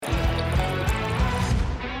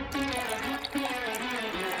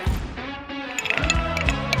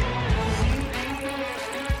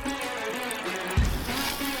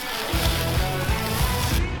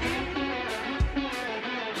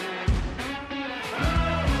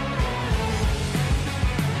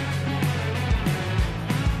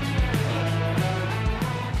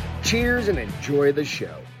Cheers and enjoy the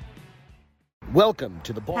show. Welcome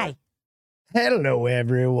to the bar. Hi. Hello,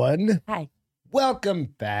 everyone. Hi.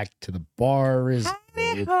 Welcome back to the bar.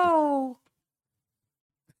 Hi-ho.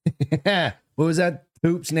 What was that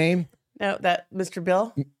poop's name? No, that Mr.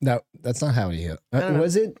 Bill? No, that's not how he don't know.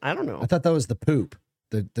 was it? I don't know. I thought that was the poop,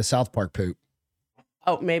 the South Park poop.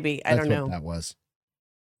 Oh, maybe. I don't know. What that was.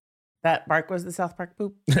 That bark was the South Park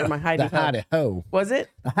poop? Or my hidey The howdy ho. Was it?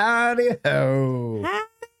 The howdy ho.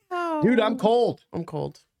 Hi-ho. Dude, I'm cold. I'm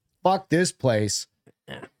cold. Fuck this place.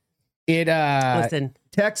 Yeah. It Listen,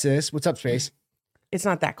 Texas. What's up, Space? it's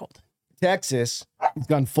not that cold. Texas. It's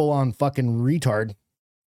gone full on fucking retard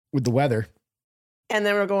with the weather. And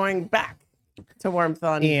then we're going back to warmth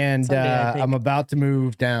on And Sunday, I think. I'm about to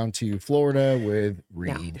move down to Florida with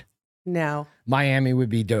Reed. No, Miami would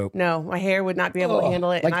be dope. my hair would not be able to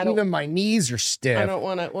handle it. Like and even my knees are stiff. I don't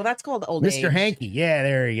want to. Well, that's called old age. Mr. Hanky. Yeah,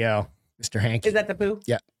 there you go. Mr. Hanky. Is that the poo?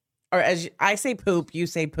 Yeah. Or I say poop, you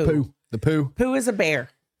say poo. Poo? The poo? Poo is a bear.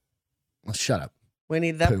 Well, shut up.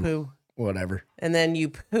 Winnie the Poo. poo. Whatever. And then you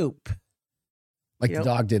poop. Like You the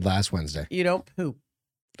don't- dog did last Wednesday. You don't poop.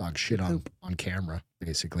 Dog shit on camera,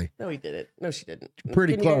 basically. No, he didn't. No, she didn't.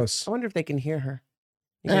 Pretty Can you guys- close. I wonder if they can hear her.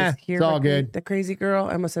 You guys hear it's all my good. The crazy girl.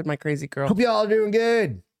 I almost said my crazy girl. Hope y'all are doing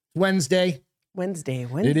good. Wednesday. Wednesday.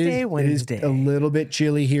 It is a little bit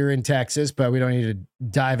chilly here in Texas, but we don't need to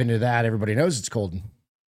dive into that. Everybody knows it's cold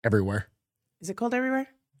everywhere. Is it cold everywhere?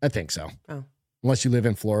 I think so. Oh. Unless you live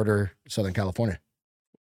in Florida or Southern California.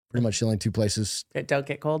 Pretty much the only two places It don't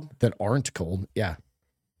get cold. that aren't cold. Yeah.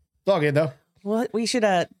 It's all good though. Well, we should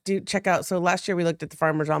check out. So last year we looked at the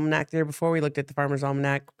Farmer's Almanac. The year before we looked at the Farmer's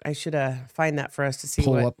Almanac. I should find that for us to see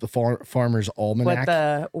Pull what up the Farmer's Almanac.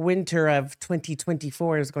 the winter of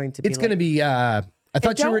 2024 is going to be. It's going to be, I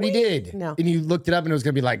thought you don't already we? did. No. And you looked it up and it was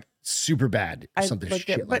going to be like super bad or something looked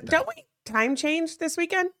shit at- like but that. don't we time change this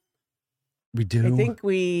weekend? We do. I think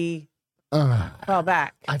we fell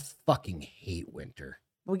back. I fucking hate winter.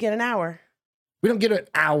 We get an hour. We don't get an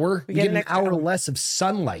hour. We get get an an extra hour hour. less of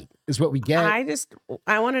sunlight is what we get.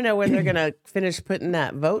 I want to know when they're gonna finish putting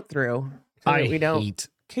that vote through. So that we don't. hate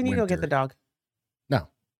Can you go get winter. the dog? No.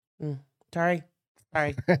 Sorry.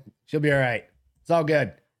 She'll be all right. It's all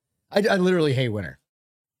good. I literally hate winter.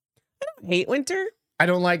 Hate winter. I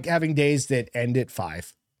don't like having days that end at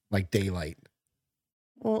 5, like daylight.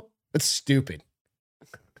 Well, That's stupid.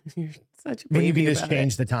 you're such a When you baby can just about it.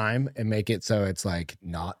 change the time and make it so it's like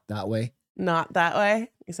not that way. Not that way.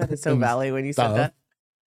 You said it so And valley when you said stuff. that.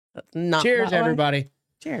 That's not Cheers, that way. everybody.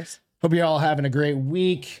 Cheers. Hope you're all having a great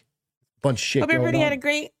week. Bunch of shit Hope going everybody on. had a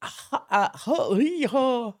great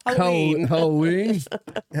Halloween. Halloween.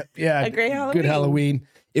 Yeah. A great Halloween. Good Halloween.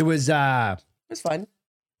 It was It was fun.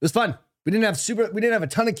 fun. We didn't have a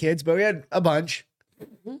ton of kids, but we had a bunch.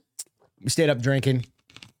 Mm-hmm. We stayed up drinking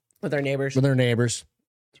With our neighbors. with our neighbors,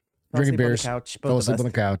 Fell drinking asleep on the beers, couch. fell Both asleep of on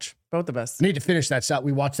us. the couch. Both of us. I need to finish that stuff.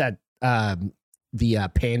 We watched that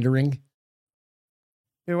the pandering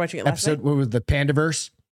We were watching it last episode. night. What was the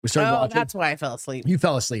Pandaverse? We started Oh, watching. that's why I fell asleep. You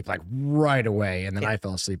fell asleep like right away, and then Yeah. I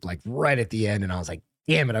fell asleep like right at the end, and I was like,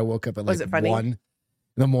 "Damn it!" I woke up at Was like it funny? 1 in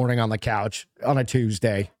the morning on the couch on a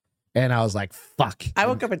Tuesday, and I was like, "Fuck!" I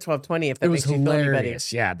woke up at 12:20. If that It was makes you feel any better.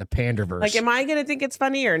 hilarious. Yeah, the Pandaverse. Like, am I gonna think it's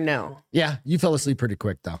funny or no? Yeah, you fell asleep pretty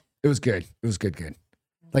quick though. It was good. It was good.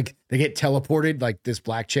 Like they get teleported, like this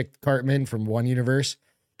black chick Cartman from one universe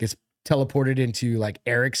gets teleported into like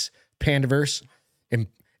Eric's Pandaverse, and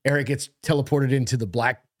Eric gets teleported into the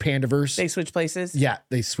black Pandaverse. They switch places. Yeah,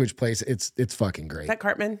 they switch places. It's fucking great. Is that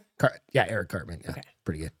Cartman? Yeah, Eric Cartman. Yeah, Okay.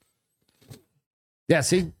 pretty good. Yeah,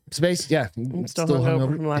 see, Space. Yeah, I'm still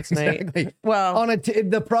hungover from last night. Exactly. Well,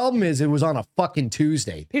 The problem is it was on a fucking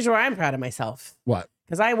Tuesday. here's where I'm proud of myself. What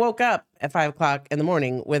Because I woke up at 5 o'clock in the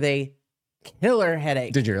morning with a killer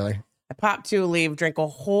headache. did you really? I popped to leave, drank a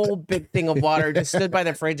whole big thing of water, just stood by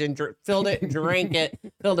the fridge and filled it, drank it,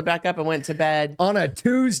 filled it back up, and went to bed. On a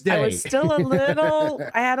Tuesday. I was still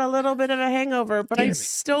I had a little bit of a hangover, but I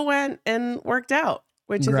still went and worked out,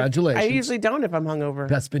 which Congratulations. I usually don't if I'm hungover.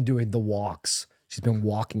 Beth's been doing the walks. She's been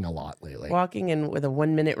walking a lot lately. Walking in with a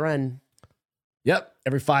 1 minute run. Yep,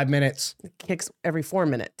 every 5 minutes. Kicks every 4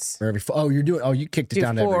 minutes. Or every you kicked it Do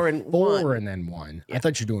down to 4 every and 4 1. and then 1. I Yeah.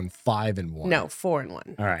 thought you were doing 5 and 1. No, 4 and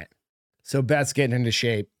 1. All right. So Beth's getting into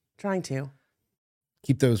shape. Trying to.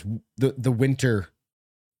 Keep those the winter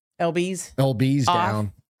LBs. LBs Off.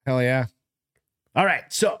 down. Hell yeah. All right.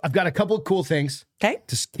 So I've got a couple of cool things Okay.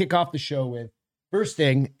 to kick off the show with. First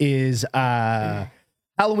thing is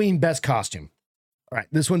Halloween best costume. All right.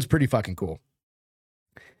 This one's pretty fucking cool.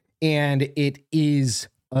 And it is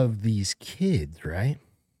of these kids, right?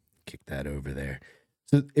 Kick that over there.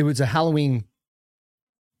 So it was a Halloween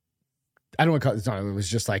I don't want to call it, it was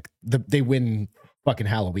just like they win fucking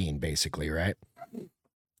Halloween, basically, right? I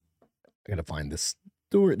gotta find this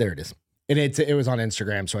store. There it is. And it was on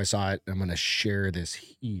Instagram, so I saw it. I'm gonna share this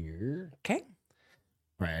here. Okay.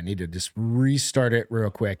 All right, I need to just restart it real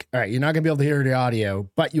quick. All right, you're not gonna be able to hear the audio,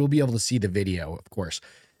 but you'll be able to see the video, of course.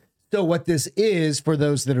 So what this is, for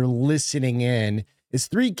those that are listening in, is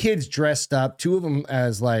 3 kids dressed up, 2 of them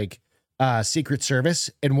as like Secret Service,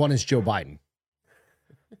 and 1 is Joe Biden.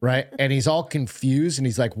 Right? And he's all confused, and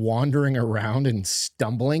he's like wandering around and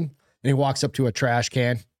stumbling. And he walks up to a trash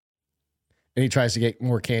can, and he tries to get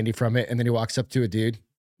more candy from it. And then he walks up to a dude,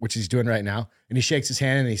 which he's doing right now, and he shakes his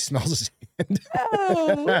hand and he smells his hand.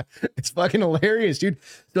 Oh. It's fucking hilarious, dude.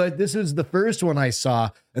 So this is the first one I saw,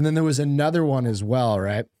 and then there was another one as well,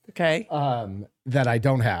 right? Okay. That I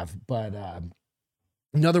don't have, but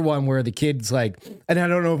another one where the kid's like, and I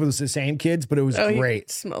don't know if it was the same kids, but it was great.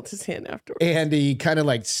 He smelled his hand afterwards. And he kind of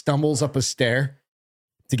like stumbles up a stair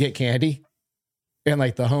to get candy. And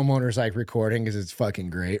like the homeowner's like recording because it's fucking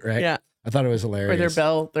great, right? Yeah. I thought it was hilarious.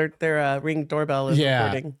 Or their ring doorbell is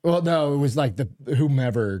recording. Well, no, it was like the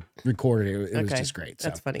whomever recorded it. It was just great. So.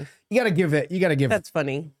 That's funny. You gotta give it. That's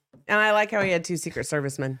funny. And I like how he had 2 Secret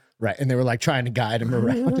Servicemen. Right. And they were like trying to guide him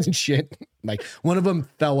around and shit. Like one of them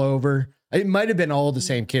fell over. It might have been all the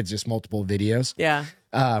same kids, just multiple videos. Yeah.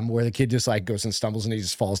 Where the kid just like goes and stumbles and he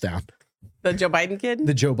just falls down. The Joe Biden kid?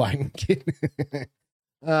 The Joe Biden kid.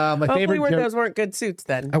 Hopefully those weren't good suits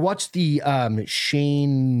then. I watched the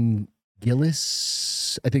Shane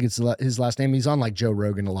Gillis. I think it's his last name. He's on like Joe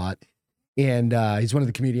Rogan a lot. And he's one of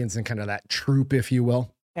the comedians in kind of that troupe, if you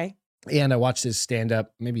will. Okay. And I watched his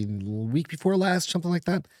stand-up maybe the week before last, something like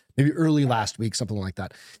that. Maybe early last week, something like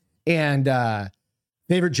that. And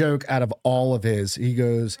favorite joke out of all of his, he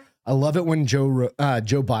goes, I love it when Joe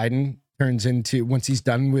Biden turns into, once he's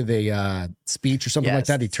done with a speech or something like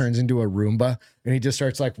that, he turns into a Roomba and he just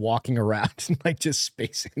starts like walking around and like just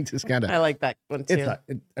spacing, just kind of. I like that one too.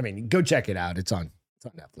 I mean, go check it out. It's on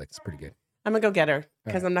Netflix. It's pretty good. I'm gonna go get her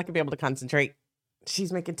because I'm not gonna be able to concentrate.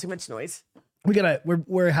 She's making too much noise.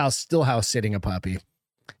 We're still house sitting a puppy.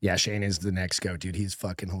 Yeah, Shane is the next go, dude. He's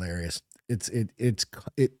fucking hilarious.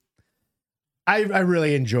 I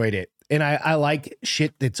really enjoyed it. And I like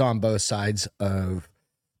shit that's on both sides of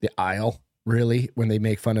the aisle, really, when they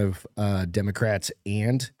make fun of Democrats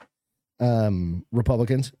and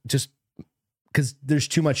Republicans, just because there's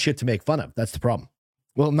too much shit to make fun of. That's the problem.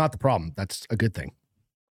 Well, not the problem. That's a good thing.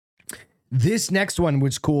 This next one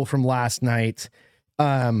was cool from last night.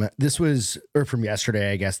 From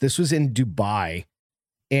yesterday, I guess. This was in Dubai.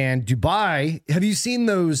 And Dubai, have you seen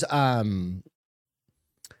those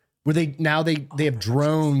where they have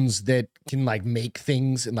drones that can like make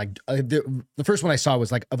things, and like the first one I saw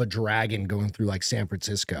was like of a dragon going through like San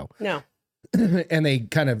Francisco. No. And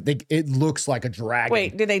it looks like a dragon.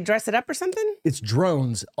 Wait, did they dress it up or something? It's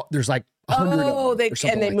drones. There's like 100 of them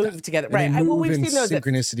and they move together. Right. Well, we've seen those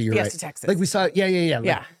synchronicity, at right? Fiesta, Texas. Like we saw, yeah.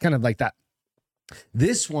 Yeah. Kind of like that.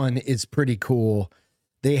 This one is pretty cool.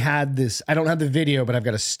 They had this, I don't have the video, but I've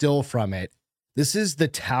got a still from it. This is the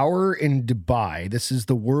tower in Dubai. This is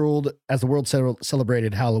the world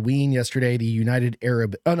celebrated Halloween yesterday. The United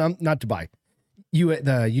Arab, not Dubai,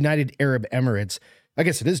 the United Arab Emirates. I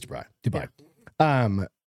guess it is Dubai. Yeah.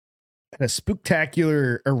 A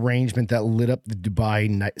spectacular arrangement that lit up the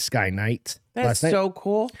Dubai sky night. That's so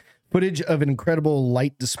cool. Footage of an incredible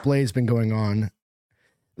light display has been going on.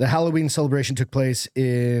 The Halloween celebration took place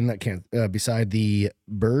beside the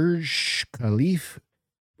Burj Khalifa,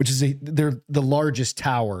 which is they're the largest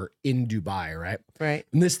tower in Dubai, right? Right.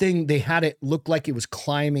 And this thing, they had it look like it was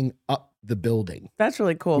climbing up the building. That's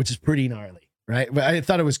really cool. Which is pretty gnarly, right? But I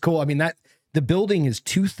thought it was cool. I mean, the building is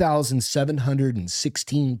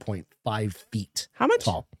 2,716.5 feet. How much?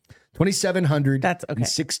 Tall.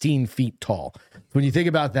 2,716 feet tall. So when you think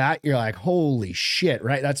about that, you're like, holy shit,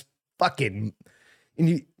 right? That's fucking. And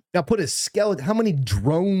you now put a skeleton. How many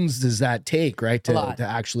drones does that take, right? To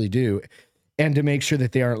actually do. And to make sure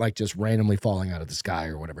that they aren't like just randomly falling out of the sky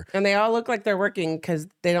or whatever. And they all look like they're working because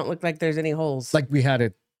they don't look like there's any holes. Like we had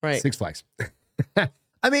at Six Flags.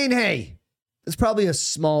 I mean, hey, it's probably a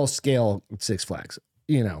small scale with Six Flags,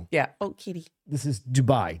 you know. Yeah. Oh, kitty. This is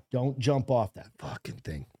Dubai. Don't jump off that fucking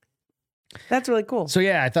thing. That's really cool. So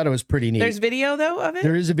yeah, I thought it was pretty neat. There's video though of it?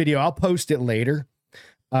 There is a video. I'll post it later.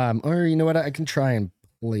 Or you know what? I can try and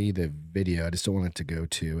play the video. I just don't want it to go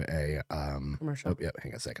to a commercial. Oh, yeah,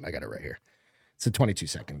 hang on a second. I got it right here. It's a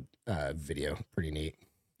 22-second video. Pretty neat.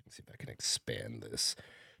 Let's see if I can expand this.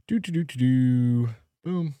 Boom.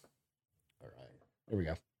 All right. There we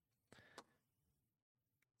go.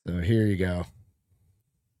 So here you go.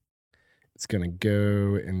 It's going to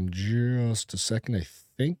go in just a second, I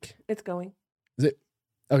think. It's going. Is it?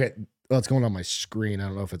 Okay. Well, it's going on my screen. I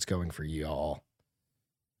don't know if it's going for y'all.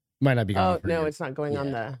 Might not be going for no, you. it's not going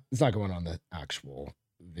on the... It's not going on the actual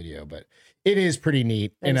video, but it is pretty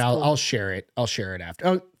neat. That and is cool. I'll share it. I'll share it after.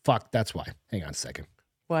 Oh, fuck. That's why. Hang on a second.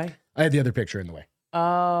 Why? I had the other picture in the way.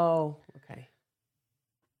 Oh, okay.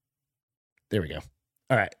 There we go.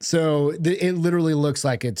 All right. So it literally looks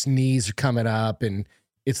like its knees are coming up and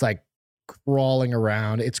it's like crawling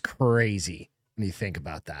around. It's crazy when you think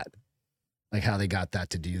about that. Like how they got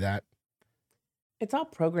that to do that. It's all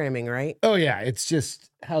programming, right? Oh, yeah. It's just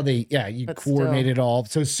how they, you But coordinate it all.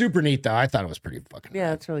 So super neat, though. I thought it was pretty fucking Yeah,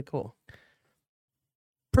 neat. it's really cool.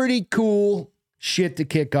 Pretty cool shit to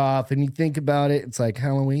kick off. And you think about it, it's like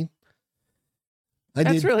Halloween.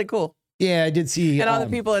 That's really cool. Yeah, I did see. And all the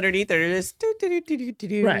people underneath are just...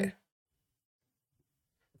 Right.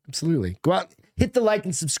 Absolutely. Go out, hit the like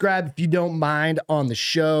and subscribe if you don't mind on the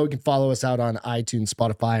show. You can follow us out on iTunes,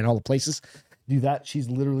 Spotify, and all the places. Do that. She's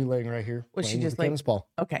literally laying right here. Was she playing with just a tennis ball?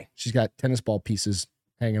 Okay. She's got tennis ball pieces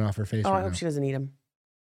hanging off her face. Oh, right I hope now. she doesn't eat them.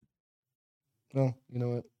 Well, you know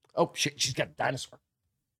what? Oh shit, she's got a dinosaur.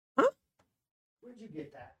 Huh? Where'd you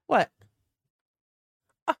get that? What?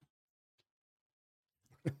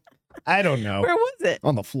 I don't know. Where was it?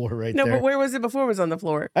 On the floor right No, there. but where was it before it was on the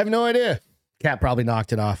floor? I have no idea. Cat probably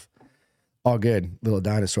knocked it off. All good. Little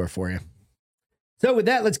dinosaur for you. So with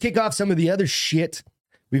that, let's kick off some of the other shit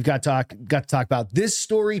we've got to talk about. This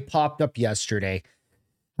story popped up yesterday.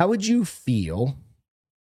 How would you feel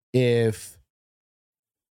if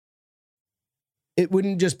it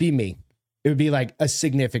wouldn't just be me? It would be like a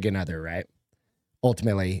significant other, right?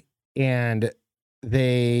 Ultimately. And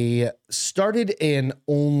they started an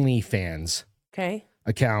OnlyFans Okay.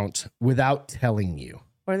 account without telling you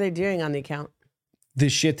What are they doing on the account? the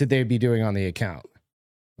shit that they'd be doing on the account,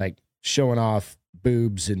 like showing off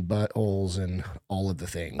boobs and buttholes and all of the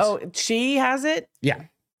things. Oh, she has it? Yeah.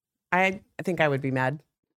 I think I would be mad.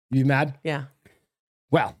 You mad? Yeah.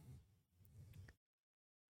 Well,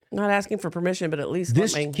 Not asking for permission, but at least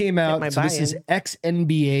this let me came get out. my So this is buy-in.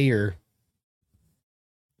 ex-NBAer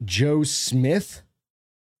Joe Smith.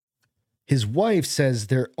 His wife says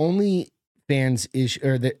their OnlyFans issue,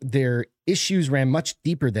 or their issues ran much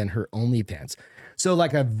deeper than her OnlyFans. So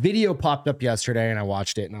like a video popped up yesterday and I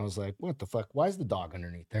watched it and I was like, what the fuck? Why is the dog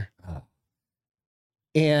underneath there?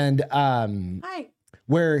 And Hi.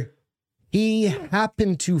 where he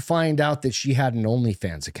happened to find out that she had an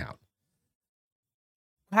OnlyFans account.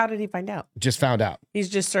 How did he find out? Just found out. He's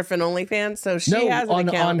just surfing OnlyFans, so she has an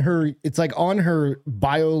account. on her, it's like on her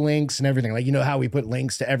bio links and everything. Like, you know how we put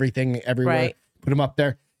links to everything everywhere, Right. put them up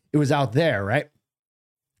there. It was out there, right?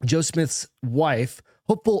 Joe Smith's wife,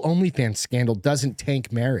 hopeful OnlyFans scandal doesn't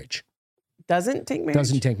tank marriage. Doesn't take marriage.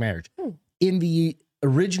 Doesn't tank marriage. In the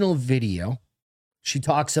original video, she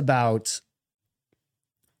talks about,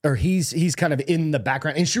 or he's kind of in the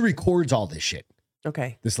background and she records all this shit.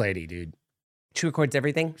 Okay. This lady, dude. She records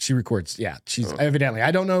everything. She records. Yeah. She's evidently,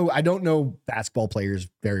 I don't know basketball players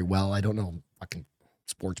very well. I don't know fucking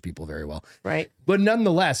sports people very well, Right. but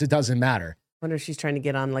nonetheless, it doesn't matter. Wonder if she's trying to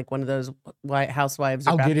get on like one of those housewives.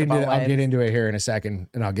 Or I'll get wives. into it here in a second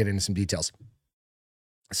and I'll get into some details.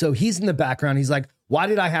 So he's in the background. He's like, why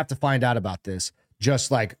did I have to find out about this?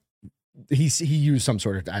 Just like he used some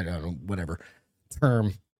sort of, I don't know, whatever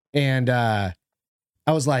term. And,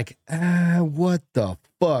 I was like, what the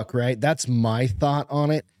fuck, right? That's my thought on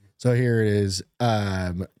it. So here it is,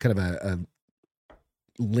 kind of a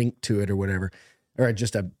link to it or whatever, or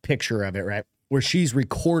just a picture of it, right? Where she's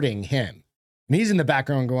recording him. And he's in the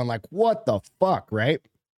background going like, what the fuck, right?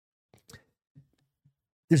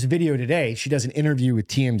 There's a video today. She does an interview with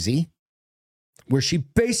TMZ where she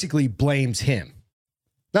basically blames him.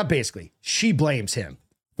 Not basically, she blames him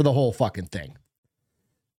for the whole fucking thing.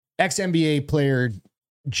 Ex-NBA player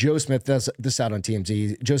Joe Smith does this out on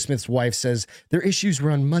TMZ. Joe Smith's wife says their issues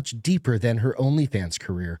run much deeper than her OnlyFans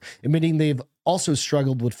career, admitting they've also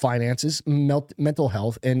struggled with finances, mental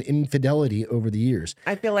health, and infidelity over the years.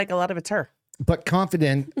 I feel like a lot of it's her. But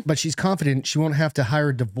she's confident she won't have to hire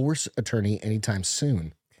a divorce attorney anytime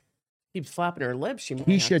soon. Keeps flapping her lips. She might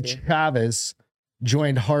Keisha have to. Chavez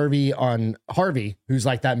joined Harvey, who's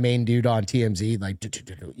like that main dude on TMZ, like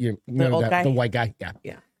you know old guy? the white guy,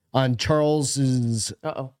 Yeah. on Charles's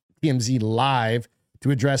Uh-oh. TMZ Live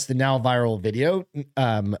to address the now viral video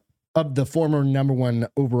of the former #1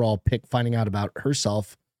 overall pick finding out about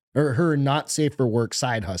herself or her not safe for work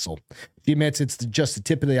side hustle. She admits it's just the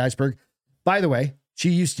tip of the iceberg. By the way, she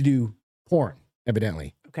used to do porn,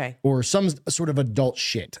 evidently, Okay. or some sort of adult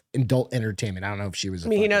shit, adult entertainment. I don't know if she was. I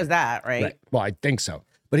mean, he knows that, right? Right. Well, I think so.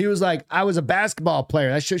 But he was like, I was a basketball player.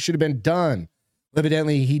 That shit should have been done.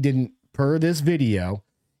 Evidently, he didn't, per this video,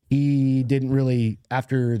 he didn't really,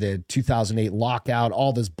 after the 2008 lockout,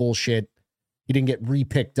 all this bullshit, he didn't get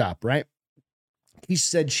re-picked up, right? He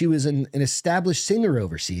said she was an established singer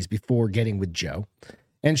overseas before getting with Joe,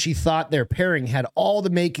 and she thought their pairing had all the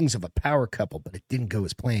makings of a power couple, but it didn't go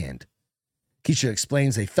as planned. Keisha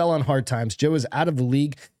explains they fell on hard times. Joe is out of the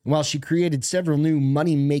league, and while she created several new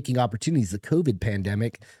money-making opportunities, the COVID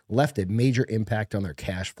pandemic left a major impact on their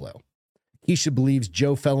cash flow. Keisha believes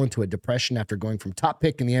Joe fell into a depression after going from top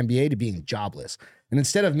pick in the NBA to being jobless. And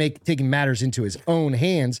instead of taking matters into his own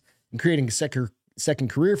hands and creating a second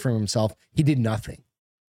career for himself, he did nothing.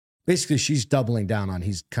 Basically, she's doubling down on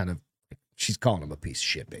she's calling him a piece of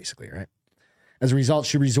shit, basically, right? As a result,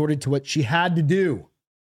 she resorted to what she had to do.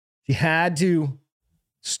 She had to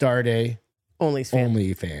start a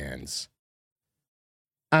OnlyFans.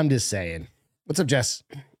 I'm just saying. What's up, Jess?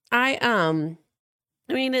 I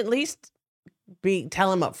mean, at least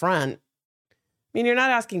tell him up front. I mean, you're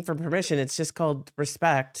not asking for permission. It's just called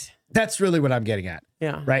respect. That's really what I'm getting at.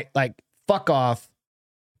 Yeah. Right? Like, fuck off.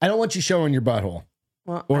 I don't want you showing your butthole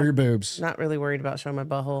or your boobs. Not really worried about showing my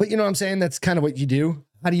butthole. But you know what I'm saying? That's kind of what you do.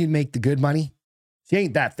 How do you make the good money? She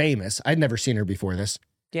ain't that famous. I'd never seen her before this.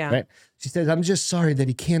 Yeah. Right? She says, I'm just sorry that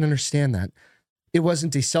he can't understand that. It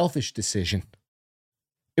wasn't a selfish decision.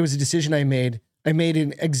 It was a decision I made. I made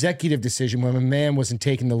an executive decision when a man wasn't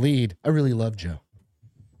taking the lead. I really love Joe.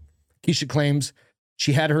 Keisha claims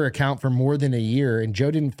she had her account for more than a year, and Joe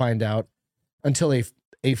didn't find out until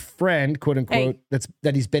a friend, quote unquote,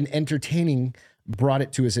 that he's been entertaining brought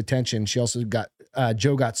it to his attention. She also got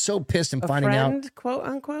Joe got so pissed and finding out, quote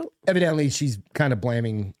unquote. Evidently, she's kind of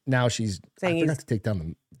blaming. Now she's saying I forgot to take down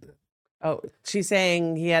the. Oh, she's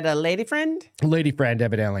saying he had a lady friend. Lady friend,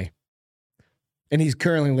 evidently. And he's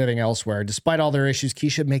currently living elsewhere. Despite all their issues,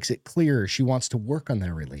 Keisha makes it clear she wants to work on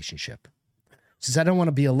their relationship. She says, I don't want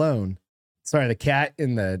to be alone. Sorry, the cat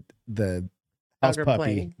and the house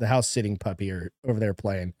puppy, the house sitting puppy are over there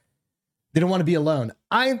playing. They don't want to be alone.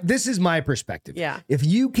 This is my perspective. Yeah. If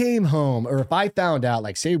you came home, or if I found out,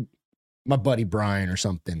 like, say my buddy Brian or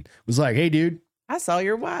something was like, hey, dude, I saw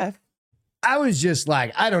your wife. I was just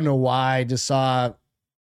like, I don't know why. I just saw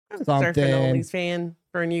something. Surfing OnlyFans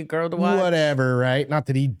for a new girl to watch. Whatever, right? Not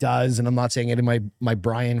that he does, and I'm not saying any of my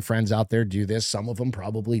Brian friends out there do this. Some of them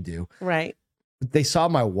probably do. Right. But they saw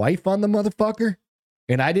my wife on the motherfucker,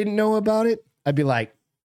 and I didn't know about it. I'd be like,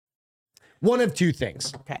 one of two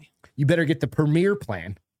things. Okay. You better get the premier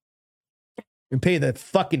plan and pay the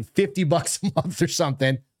fucking $50 a month or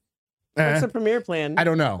something. What's the premier plan? I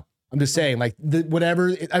don't know. I'm just saying, like,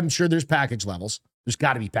 whatever. I'm sure there's package levels. There's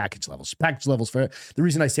got to be package levels. Package levels for the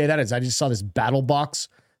reason I say that is I just saw this battle box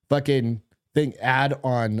fucking thing ad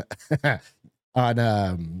on on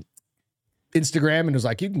Instagram, and it was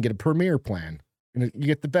like, you can get a premier plan and you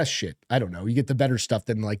get the best shit. I don't know. You get the better stuff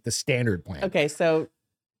than like the standard plan. Okay, so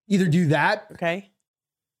either do that, okay,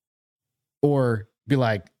 or be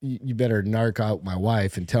like, you better narc out my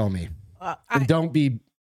wife and tell me. And don't be.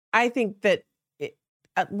 I think that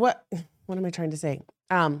what am I trying to say?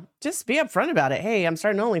 Just be upfront about it. Hey, I'm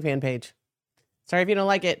starting an OnlyFans page. Sorry if you don't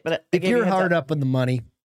like it, but if you're hard up on the money,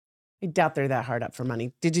 I doubt they're that hard up for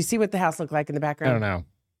money. Did you see what the house looked like in the background? I don't know.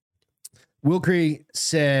 Wilkery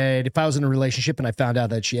said, if I was in a relationship and I found out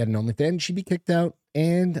that she had an OnlyFans, she'd be kicked out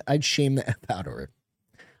and I'd shame the F out of her.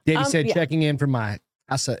 Davey said, checking in from my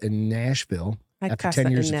casa in Nashville. After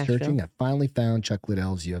 10 years of searching, I finally found Chuck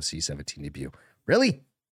Liddell's UFC 17 debut. Really?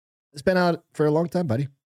 It's been out for a long time, buddy.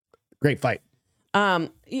 Great fight.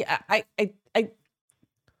 Yeah,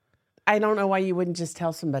 I don't know why you wouldn't just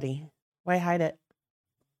tell somebody. Why hide it?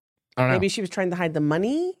 I don't know. Maybe she was trying to hide the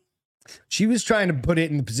money. She was trying to put it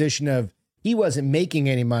in the position of he wasn't making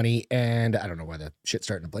any money, and I don't know why the shit's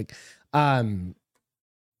starting to blink.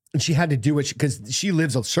 And she had to do it because she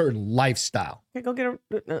lives a certain lifestyle. Okay, go get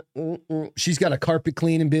her. She's got a carpet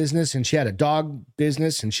cleaning business, and she had a dog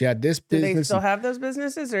business, and she had this business. Do they still have those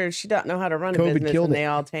businesses, or she don't know how to run a COVID business killed and it. they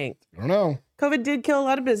all tanked? I don't know. COVID did kill a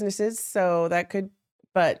lot of businesses, so that could,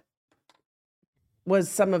 but was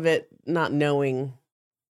some of it not knowing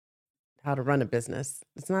how to run a business?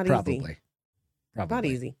 It's not Probably. easy. Probably. Not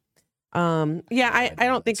easy. Yeah, I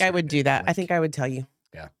don't think I would do that. I think I would tell you.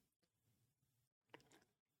 Yeah.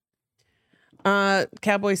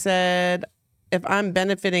 Cowboy said, if I'm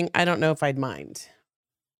benefiting, I don't know if I'd mind.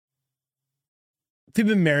 They've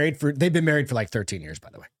been married for like 13 years, by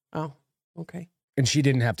the way. Oh, okay. And she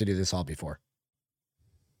didn't have to do this all before.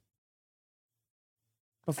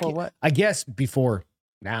 Before what? I guess before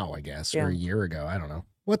now, or a year ago. I don't know.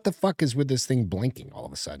 What the fuck is with this thing blinking all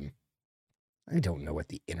of a sudden? I don't know what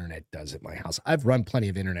the internet does at my house. I've run plenty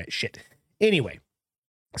of internet shit. Anyway,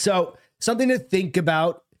 so something to think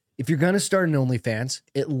about. If you're going to start an OnlyFans,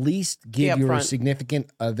 at least give your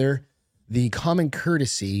significant other the common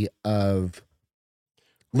courtesy of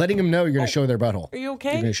letting them know you're going to show their butthole. Are you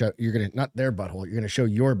okay? You're going to, not their butthole, you're going to show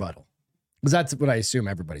your butthole. Because that's what I assume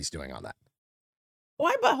everybody's doing on that.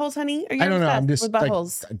 Why buttholes, honey? Are you I don't know. I'm just with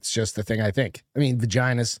buttholes? Like, it's just the thing I think. I mean,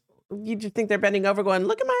 vaginas. You just think they're bending over going,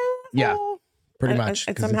 look at my asshole? Yeah, pretty much.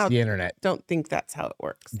 I Because somehow it's the internet. don't think that's how it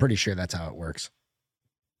works. I'm pretty sure that's how it works.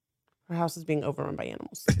 Our house is being overrun by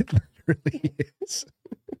animals. It really is.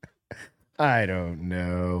 I don't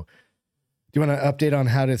know. Do you want to update on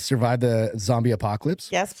how to survive the zombie apocalypse?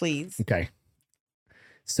 Yes, please. Okay.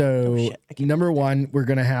 So, number one, we're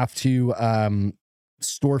going to have to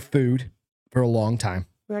store food for a long time.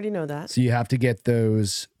 We already know that. So you have to get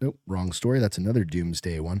those. Oh, wrong story. That's another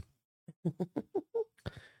doomsday one.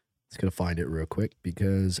 Just going to find it real quick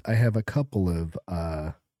because I have a couple of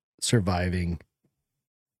surviving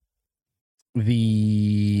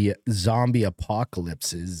the zombie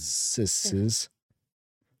apocalypses.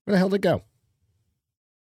 Where the hell did it go?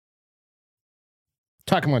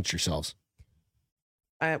 Talk amongst yourselves.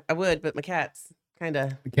 I would, but my cat's kind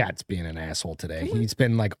of. The cat's being an asshole today. He's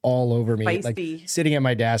been like all over me, feisty. like sitting at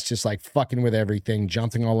my desk, just like fucking with everything,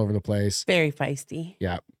 jumping all over the place. Very feisty.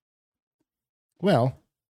 Yeah. Well.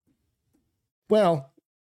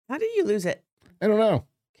 How did you lose it? I don't know.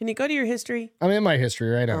 Can you go to your history? I'm in my history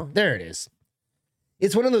right now. Oh. There it is.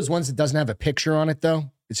 It's one of those ones that doesn't have a picture on it,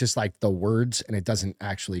 though. It's just like the words, and it doesn't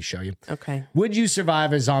actually show you. Okay. Would you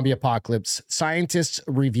survive a zombie apocalypse? Scientists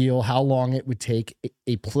reveal how long it would take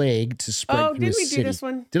a plague to spread through a city. Oh, did we do this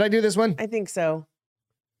one? Did I do this one? I think so.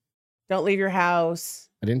 Don't leave your house.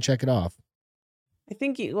 I didn't check it off. I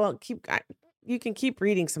think you can keep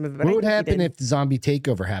reading some of it. But What would happen if the zombie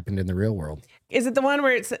takeover happened in the real world? Is it the one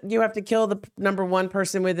where you have to kill the number one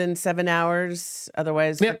person within 7 hours?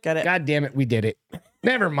 Otherwise, forget it. God damn it, we did it.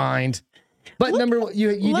 Never mind. But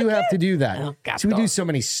you do have to do that. Oh, so we do so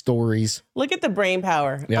many stories. Look at the brain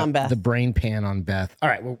power on Beth. The brain pan on Beth. All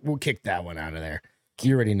right, we'll kick that one out of there.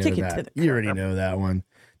 You already know that. You already know that one.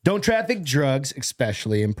 Don't traffic drugs,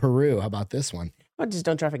 especially in Peru. How about this one? Well, just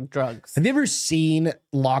don't traffic drugs. Have you ever seen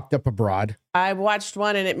Locked Up Abroad? I watched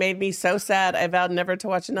one and it made me so sad. I vowed never to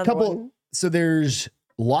watch another one. So there's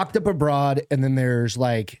Locked Up Abroad, and then there's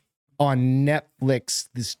like on Netflix,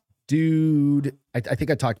 this dude, I think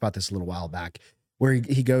I talked about this a little while back, where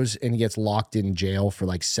he goes and he gets locked in jail for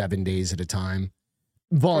like 7 days at a time.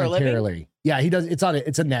 Voluntarily. Yeah, he does. It's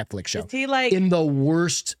a Netflix show. Is he like in the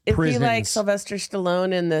worst prisons? Is he like Sylvester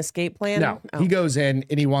Stallone in the Escape Plan? No, he goes in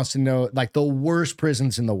and he wants to know like the worst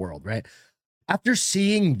prisons in the world, right? After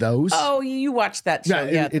seeing those, you watched that show?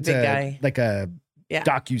 Yeah, it's the big guy, like a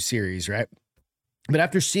docu-series, right? But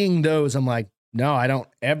after seeing those, I'm like, no, I don't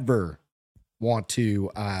ever want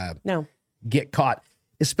to get caught.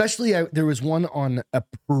 Especially, there was one on a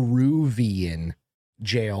Peruvian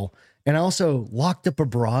jail, and also Locked Up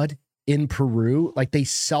Abroad in Peru. Like they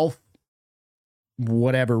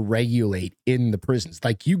regulate in the prisons.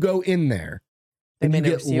 Like you go in there and you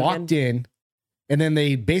get locked in, and then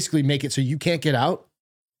they basically make it so you can't get out,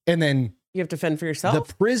 and then you have to fend for yourself. The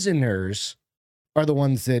prisoners are the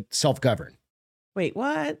ones that self-govern. Wait,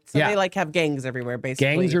 what? So they like have gangs everywhere,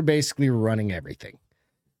 basically. Gangs are basically running everything,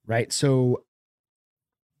 right? So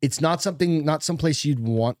it's not someplace you'd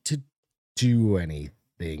want to do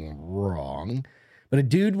anything wrong. But a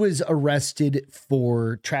dude was arrested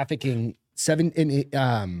for trafficking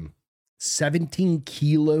 17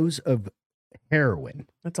 kilos of heroin.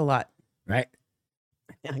 That's a lot. Right?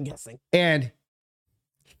 I'm guessing. And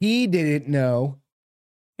he didn't know.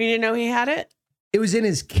 He didn't know he had it? It was in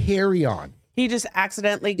his carry-on. He just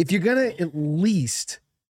accidentally. If you're going to at least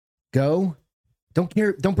go,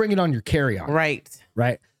 don't bring it on your carry-on. Right.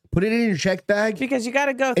 Right. Put it in your check bag. Because you got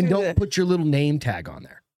to go through and don't put your little name tag on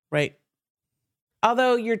there. Right.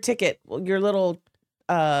 Although your ticket, your little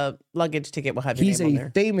luggage ticket will have your name on there. He's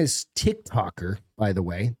a famous TikToker, by the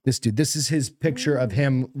way. This dude, this is his picture of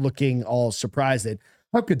him looking all surprised that,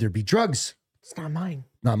 how could there be drugs? It's not mine.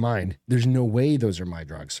 Not mine. There's no way those are my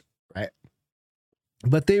drugs, right?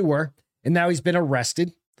 But they were. And now he's been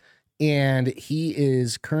arrested. And he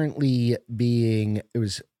is currently being,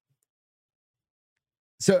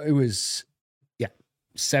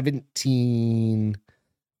 17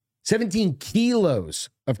 kilos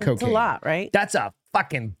of cocaine. That's a lot, right? That's a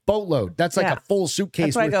fucking boatload. That's like a full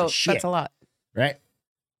suitcase worth of shit. That's a lot. Right?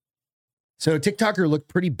 So TikToker looked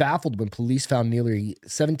pretty baffled when police found nearly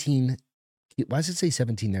 17. Why does it say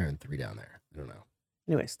 17 there and 3 down there? I don't know.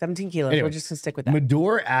 Anyway, 17 kilos. Anyway, We're just going to stick with that.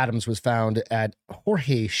 Medora Adams was found at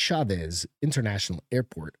Jorge Chavez International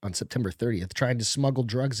Airport on September 30th trying to smuggle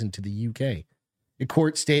drugs into the UK. A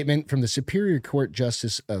court statement from the Superior Court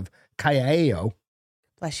Justice of Callao.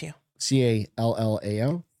 Bless you.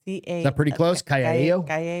 Callao. Is that pretty close? Callao.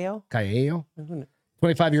 Callao. 25-year-old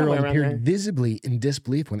Somewhere around appeared there. visibly in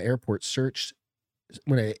disbelief when an airport search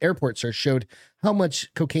showed how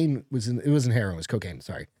much cocaine was in. It wasn't heroin, it was cocaine.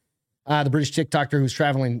 Sorry. The British TikToker who was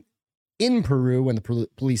traveling in Peru when the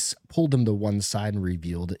police pulled him to one side and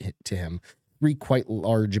revealed it to him 3 quite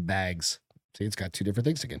large bags. See, it's got 2 different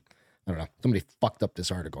things again. I don't know. Somebody fucked up this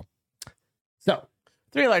article. So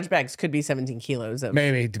 3 large bags could be 17 kilos of.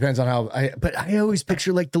 maybe it depends on how. But I always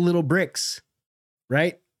picture like the little bricks,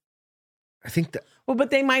 right? I think that Well, but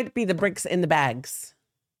they might be the bricks in the bags.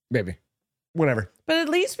 maybe whatever. But at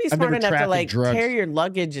least be I've smart never enough to trafficked like drugs. tear your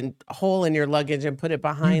luggage and hole in your luggage and put it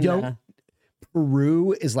behind don't-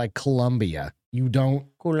 Peru is like Colombia. You don't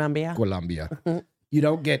Colombia. Colombia. You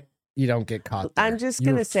don't get caught there. I'm just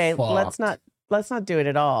gonna say let's not do it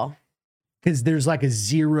at all. because there's like a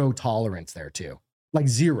 0 tolerance there too. Like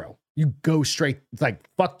 0. You go straight, like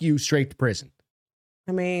fuck you, straight to prison.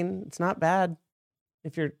 I mean, it's not bad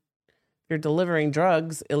if you're delivering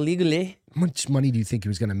drugs illegally. How much money do you think he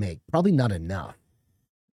was going to make? Probably not enough.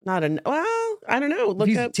 Well, I don't know. If Look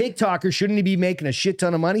he's a up TikToker, shouldn't he be making a shit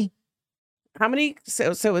ton of money? how many.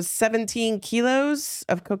 So it was 17 kilos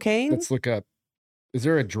of cocaine. Let's look up. Is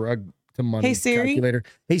there a drug to money Hey, Siri? calculator?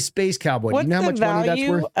 Hey, Space Cowboy, What's you know how the much money that's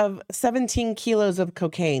value worth? of 17 kilos of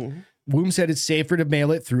cocaine? Woom said it's safer to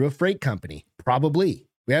mail it through a freight company. Probably.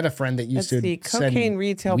 We had a friend that used Let's to see. send Cocaine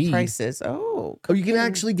retail weed. prices. Oh, Oh, you can cocaine.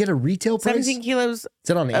 actually get a retail price? 17 kilos. Is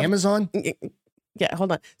that on Amazon? Yeah,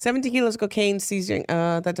 hold on. 17 kilos cocaine seizing.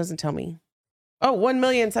 That doesn't tell me. Oh,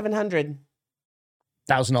 1,700,000.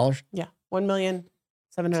 $1,000? Yeah, 1,700,000.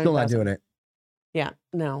 Still not doing it. Yeah,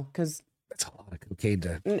 no, because That's a lot of cocaine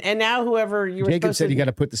to. and now whoever you were Jacob supposed said to you got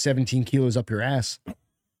to put the 17 kilos up your ass.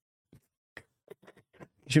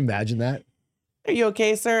 Could you imagine that? Are you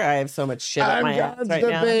okay, sir? I have so much shit up I'm my ass right now.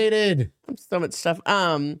 constipated. So much stuff.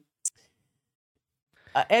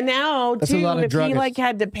 And now That's a too, lot of if he drugs. like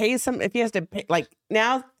had to pay if he has to pay, like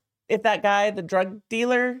now, if that guy, the drug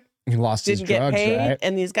dealer, He lost his didn't get drugs, paid, right?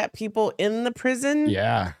 and he's got people in the prison,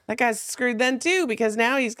 Yeah. that guy's screwed then too, because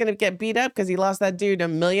now he's gonna get beat up because he lost that dude $1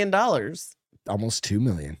 million. It's Almost 2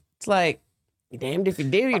 million. like you damned if you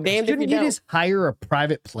do, you damned if you Shouldn't you don't. just hire a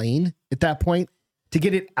private plane at that point to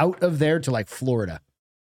get it out of there to like Florida?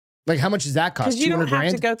 Like, how much does that cost? Because you don't 200 have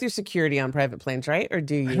grand? to go through security on private planes, right? Or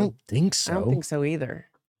do you? I don't think so. I don't think so either.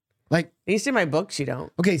 Like, At least in my books, you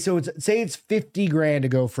don't. okay, so it's 50 grand to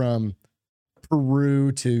go from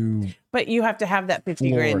Peru to But you have to have that 50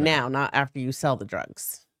 Florida. grand now, not after you sell the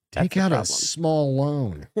drugs. That's take the out a problem. small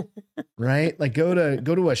loan, right? Like go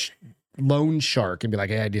to a loan shark and be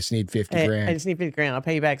like, hey, I just need 50 Hey, grand. I just need 50 grand. I'll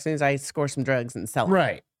pay you back as soon as I score some drugs and sell them.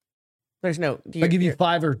 Right. There's no. I'll give you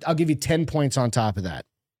 5 or I'll give you 10 points on top of that.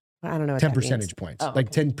 I don't know. What 10 that percentage means. points. Oh,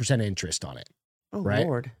 Like okay. 10% interest on it. Oh, right?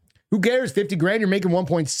 Lord. Who cares? 50 grand, you're making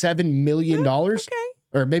 $1.7 million. Okay.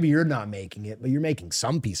 Or maybe you're not making it, but you're making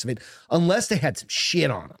some piece of it. Unless they had some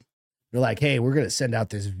shit on them. They're like, hey, we're going to send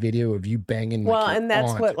out this video of you banging. Well, like your and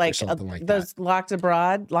that's aunt what or like something like those locked up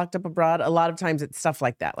abroad. A lot of times it's stuff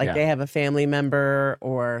like that. Like Yeah. they have a family member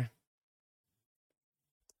or,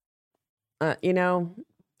 that's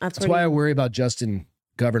That's what why I worry about Justin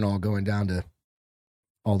Governall going down to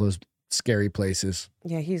all those scary places.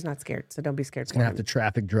 yeah, he's not scared. So don't be scared. He's For going to have him. to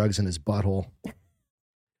traffic drugs in his butthole.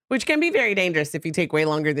 Which can be very dangerous if you take way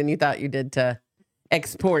longer than you thought you did to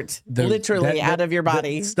export literally out of your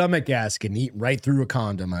body. The stomach gas can eat right through a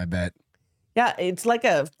condom, I bet. Yeah, it's like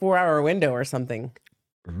a 4-hour window or something.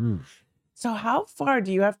 Oof. So how far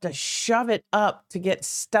do you have to shove it up to get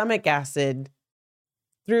stomach acid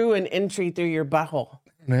through an entry through your butthole?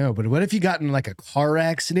 No, but what if you got in like a car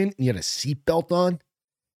accident and you had a seatbelt on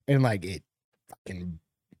and like it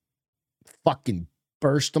fucking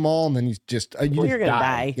burst them all and then you just You're gonna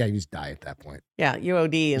die. Yeah, you just die at that point. Yeah, you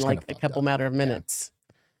OD in It's like kinda a fucked couple up. matter of minutes.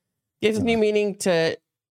 Gives new meaning to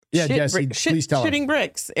Yeah, Jesse, please tell shitting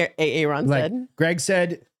bricks. Aaron Like said. Greg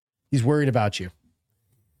said, he's worried about you.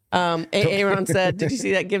 Aaron said, "Did you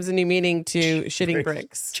see that gives a new meaning to shitting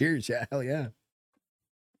bricks?" Cheers, yeah, hell yeah.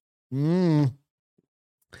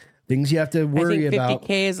 Things you have to I worry think about. 50K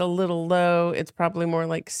is a little low. It's probably more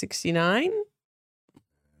like 69.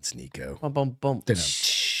 It's Nico. Boom, boom, boom. Dun-dun.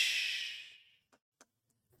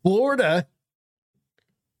 Florida.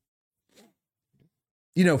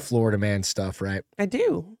 You know Florida man stuff, right? I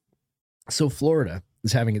do. So Florida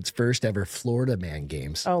is having its first ever Florida Man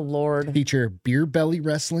Games. Oh, Lord. Feature beer belly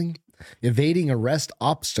wrestling, evading arrest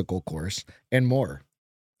obstacle course, and more.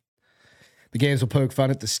 The games will poke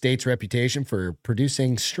fun at the state's reputation for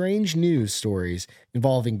producing strange news stories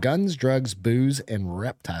involving guns, drugs, booze, and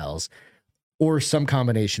reptiles, or some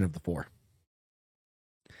combination of the four.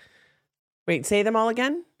 Wait, say them all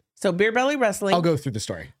again? So beer belly wrestling. I'll go through the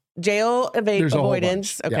story. Jail There's a whole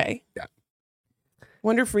avoidance. bunch. Okay. Yeah.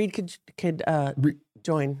 Wonder if Reed could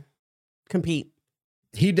join, compete.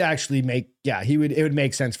 He'd actually make, it would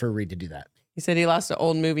make sense for Reed to do that. He said he lost an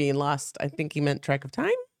old movie and lost, I think he meant Trek of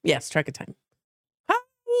Time. Yes, Trek of Time.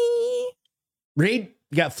 Hi. Reed,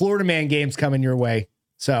 you got Florida Man Games coming your way.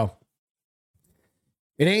 So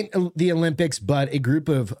it ain't the Olympics, but a group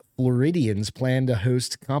of Floridians plan to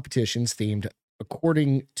host competitions themed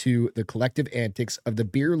according to the collective antics of the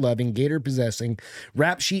beer-loving, gator-possessing,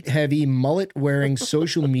 rap sheet-heavy, mullet-wearing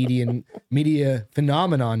social media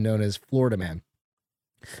phenomenon known as Florida Man.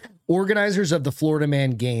 Organizers of the Florida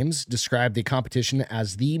Man Games described the competition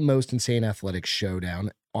as the most insane athletic showdown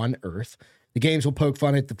on Earth. The games will poke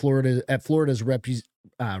fun at Florida's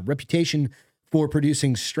reputation for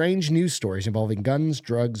producing strange news stories involving guns,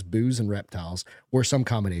 drugs, booze, and reptiles, or some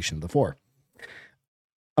combination of the four.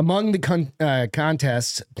 Among the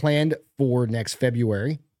contests planned for next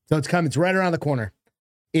February, so it's right around the corner,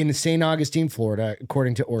 in St. Augustine, Florida,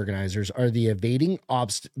 according to organizers, are the evading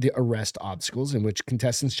the arrest obstacles, in which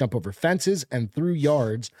contestants jump over fences and through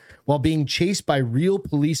yards while being chased by real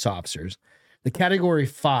police officers. The Category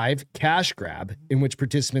 5 cash grab, in which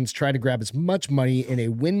participants try to grab as much money in a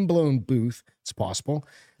windblown booth as possible,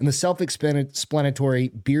 and the self-explanatory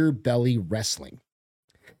beer belly wrestling.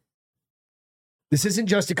 This isn't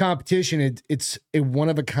just a competition. It's a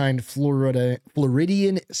one-of-a-kind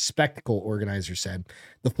Floridian spectacle, organizer said.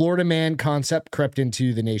 The Florida Man concept crept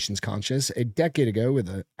into the nation's conscious a decade ago with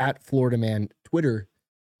the @FloridaMan Twitter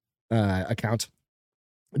account.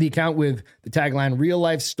 The account with the tagline,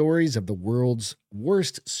 "Real-life stories of the world's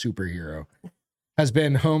worst superhero," has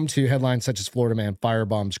been home to headlines such as Florida Man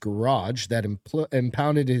firebombs garage that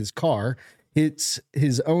impounded his car, hits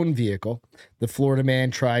his own vehicle. The Florida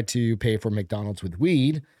Man tried to pay for McDonald's with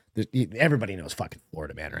weed. Everybody knows fucking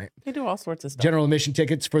Florida Man, right? They do all sorts of stuff. General admission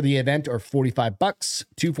tickets for the event are $45.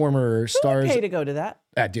 Two former stars. Who would pay to go to that?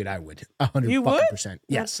 Dude, I would. 100%. You would?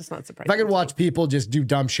 Yes. That's not surprising. If I could watch people just do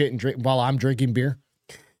dumb shit and drink while I'm drinking beer.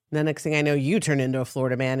 The next thing I know, you turn into a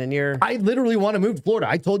Florida man and you're... I literally want to move to Florida.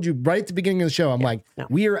 I told you right at the beginning of the show, I'm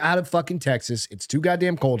we are out of fucking Texas. It's too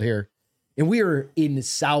goddamn cold here. And we are in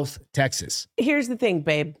South Texas. Here's the thing,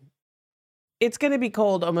 babe. It's going to be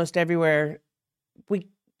cold almost everywhere. We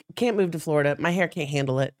can't move to Florida. My hair can't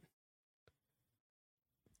handle it.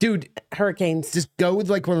 Dude. Hurricanes. Just go with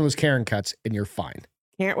like one of those Karen cuts and you're fine.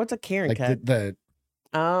 What's a Karen cut?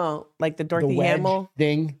 Like the Dorothy wedge Hamill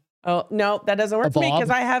thing. Oh, no, that doesn't work for me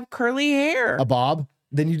because I have curly hair. A bob?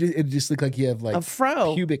 Then it just look like you have like a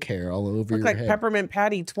fro. Pubic hair all over your like head. Peppermint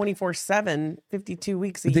Patty 24/7, 52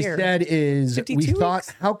 weeks a what year. They said is, we thought,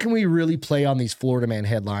 weeks? How can we really play on these Florida Man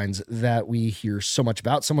headlines that we hear so much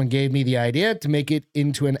about? Someone gave me the idea to make it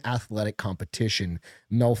into an athletic competition.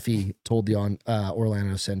 Melfi told the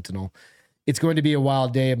Orlando Sentinel. It's going to be a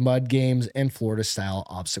wild day of mud games and Florida-style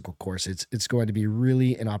obstacle course. It's going to be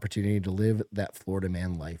really an opportunity to live that Florida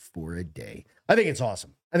Man life for a day. I think it's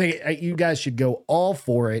awesome. I think you guys should go all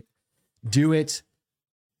for it. Do it.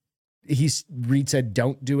 Reed said,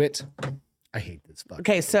 don't do it. I hate this fucking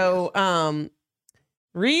Okay, so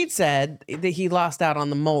Reed said that he lost out on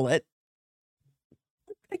the mullet.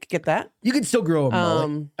 I could get that. You could still grow a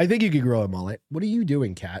mullet. I think you could grow a mullet. What are you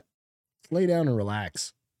doing, Kat? Lay down and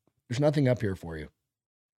relax. There's nothing up here for you.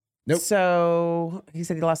 Nope. So he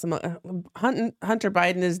said he lost some. Hunter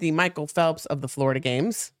Biden is the Michael Phelps of the Florida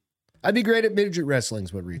Games. I'd be great at midget wrestling,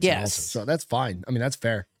 is what Reed said. Yes. Also. So that's fine. I mean, that's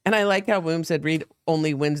fair. And I like how Boom said Reed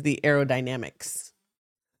only wins the aerodynamics.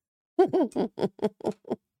 True.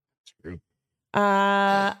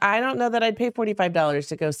 I don't know that I'd pay $45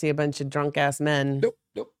 to go see a bunch of drunk ass men.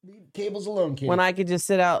 Nope. Cables alone, kid. When I could just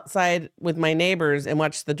sit outside with my neighbors and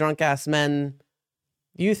watch the drunk ass men.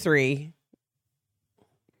 You three.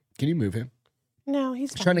 Can you move him? No,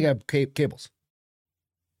 he's trying to get cables.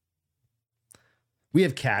 We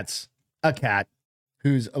have cats. A cat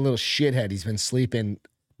who's a little shithead. He's been sleeping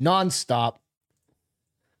nonstop.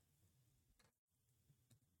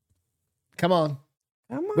 Come on.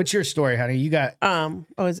 What's your story, honey? You got am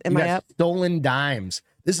I up? Stolen dimes.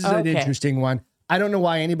 This is an interesting one. I don't know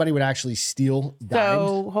why anybody would actually steal dimes.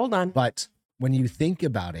 So hold on. But when you think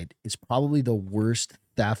about it, it's probably the worst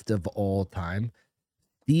theft of all time.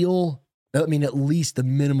 Steal, at least the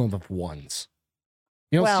minimum of ones.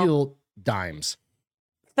 You don't Well- steal dimes.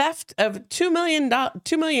 Theft of $2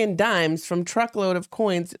 million dimes from truckload of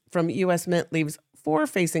coins from U.S. Mint leaves 4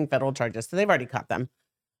 facing federal charges. So they've already caught them.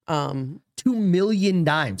 2 million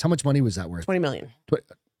dimes. How much money was that worth? 20 million. Tw-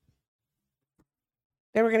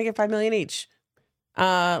 They were going to get $5 million each.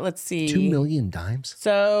 Let's see. 2 million dimes?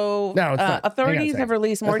 So No, it's not. Hang on a authorities second. have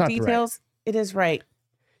released That's more not the right. details. It is right.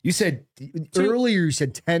 You said earlier, you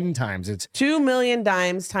said 10 times. It's 2 million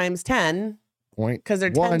dimes times 10 point because they're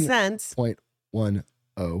 10 cents. 0.10,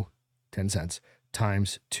 10 cents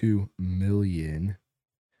times 2 million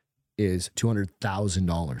is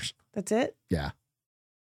 $200,000. That's it. Yeah.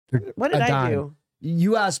 What did A I dime. do?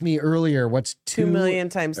 You asked me earlier what's 2 million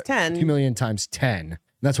times 10. 2 million times 10.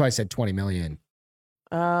 That's why I said 20 million.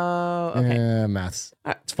 Oh, okay. Maths.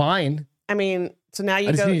 It's fine. I mean, so now I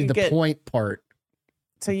you just go. needed You the get. point part.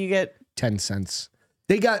 So you get 10 cents.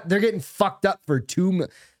 They're getting fucked up for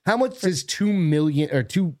how much is 2 million or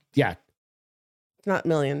two? Yeah. not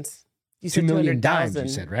millions. You 2 said million dimes, 200,000.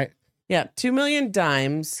 you said, right? Yeah, 2 million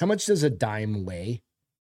dimes. How much does a dime weigh?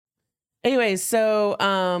 Anyways, so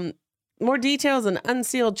more details on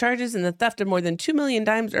unsealed charges in the theft of more than 2 million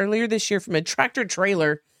dimes earlier this year from a tractor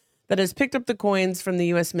trailer that has picked up the coins from the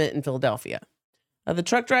U.S. Mint in Philadelphia. The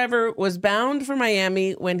truck driver was bound for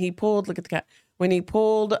Miami when he pulled, look at the cat, when he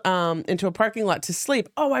pulled into a parking lot to sleep.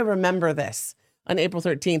 Oh, I remember this. On April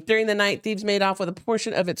 13th. During the night, thieves made off with a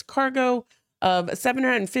portion of its cargo of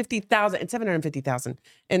 750,000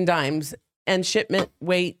 in dimes and shipment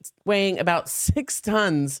weighing about 6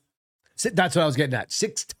 tons. That's what I was getting at.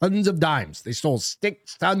 6 tons of dimes. They stole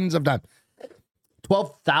 6 tons of dimes.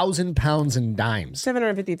 12,000 pounds in dimes.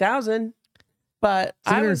 750,000. But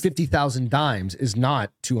 750,000 dimes is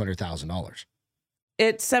not $200,000.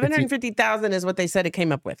 It's 750,000 is what they said it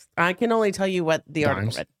came up with. I can only tell you what the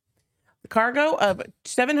article read. The cargo of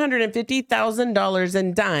 $750,000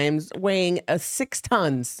 in dimes weighing 6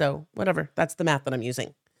 tons. So whatever, that's the math that I'm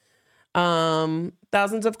using.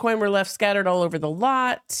 Thousands of coin were left scattered all over the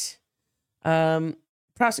lot.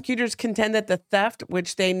 Prosecutors contend that the theft,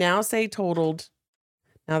 which they now say totaled,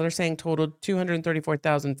 now they're saying totaled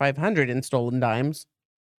 234,500 in stolen dimes.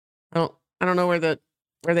 I don't know where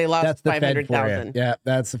they lost That's the Fed for you. 500,000. Yeah,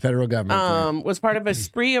 that's the federal government. for you. Was part of a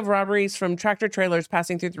spree of robberies from tractor trailers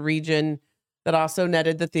passing through the region that also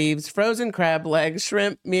netted the thieves frozen crab legs,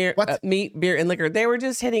 shrimp, meat, beer, and liquor. They were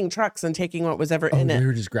just hitting trucks and taking what was ever in it. They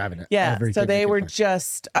were just grabbing it. Yeah, Everything so they could were find.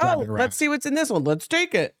 just, Driving around. let's see what's in this one. Let's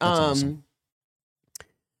take it. That's awesome.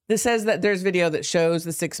 This says that there's video that shows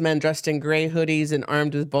the 6 men dressed in gray hoodies and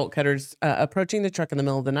armed with bolt cutters approaching the truck in the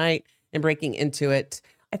middle of the night and breaking into it.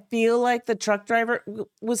 I feel like the truck driver,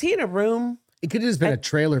 was he in a room? It could have just been a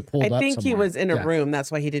trailer pulled up I think he somewhere. was in a room.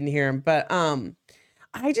 That's why he didn't hear him. But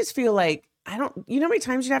I just feel like, you know how many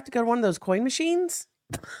times you have to go to one of those coin machines?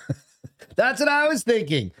 That's what I was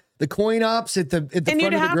thinking. The coin ops at the And front you'd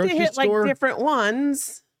of the have to grocery hit store. like different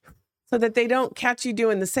ones so that they don't catch you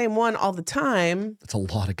doing the same one all the time. That's a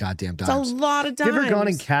lot of goddamn dimes. It's a lot of dimes. You ever gone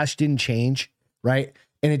and cashed in change, right?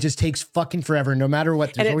 And it just takes fucking forever. No matter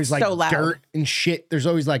what, there's And always it's like so loud. dirt and shit. There's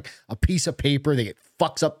always like a piece of paper that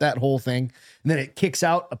fucks up that whole thing. And then it kicks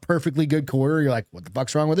out a perfectly good quarter. You're like, what the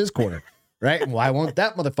fuck's wrong with this quarter? Right? And why won't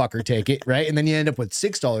that motherfucker take it? Right? And then you end up with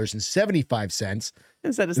 $6.75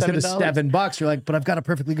 instead of instead of $7. $7. You're like, but I've got a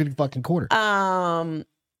perfectly good fucking quarter.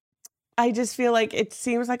 I just feel like it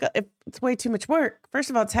seems like it's way too much work. First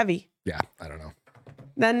of all, it's heavy. Yeah, I don't know.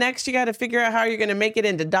 Then next, you got to figure out how you're going to make it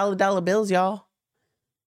into dollar bills, y'all.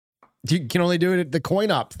 You can only do it at the coin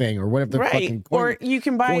op thing or whatever the fucking coin. Or you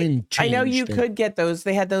can buy. coin I know you change thing. could get those.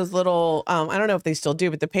 They had those little. I don't know if they still do,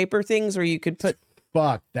 but the paper things where you could put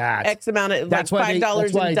Fuck that. X amount of That's like why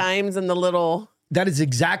 $5 why- in dimes in the little. That is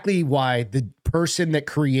exactly why the person that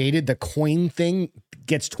created the coin thing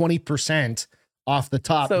gets 20% off the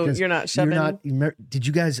top. So because you're not shoving. Did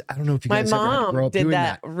you guys? I don't know if you My guys ever had to grow mom up did doing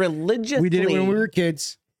that religiously. We did it when we were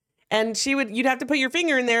kids and you'd have to put your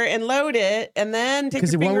finger in there and load it, and then take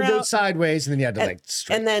because your one finger would go out sideways, and then you had to like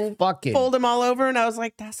straight and then fucking fold them all over. And I was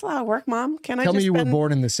like, "That's a lot of work, Mom. Can I Tell just me you were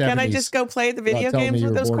born in the 70s. Can I just go play the video Tell me games you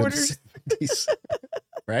with were those born in the quarters?" 70s.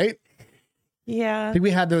 Right? Yeah. I think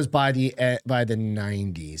we had those by the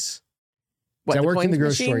 90s. What, I the worked in the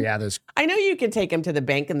coins grocery store. machine? Yeah, those. I know you could take them to the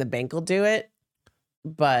bank and the bank will do it,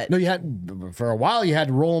 but No, you had for a while. You had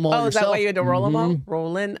to roll them all. oh, is yourself. that why you had to roll them all? Mhm.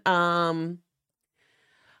 Rolling.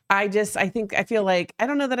 I feel like I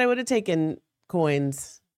don't know that I would have taken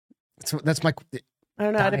coins. That's my. I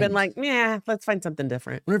don't know. I'd have been Dimes. like, yeah, let's find something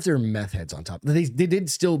different. I wonder if there were meth heads on top. They did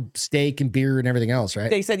still steak and beer and everything else, right?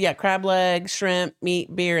 They said, yeah, crab legs, shrimp,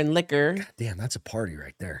 meat, beer, and liquor. Damn, that's a party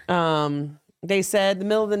right there. They said the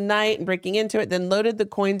middle of the night and breaking into it, then loaded the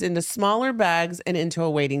coins into smaller bags and into a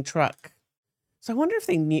waiting truck. So I wonder if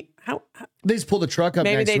they knew how They just pulled the truck up.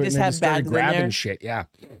 maybe next they to it just and had started bags in grabbing there. shit. Yeah.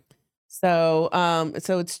 So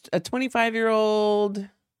it's a 25-year-old.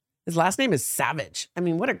 His last name is Savage. I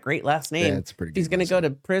mean, what a great last name. Yeah, it's pretty If he's good going to last go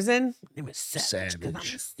to prison, his name is Savage. 'Cause I'm a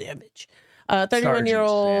Savage. savage.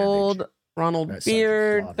 31-year-old Savage. Ronald That's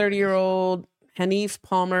Beard, Sergeant 30-year-old Hanif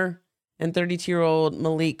Palmer, and 32-year-old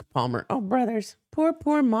Malik Palmer. Oh, brothers.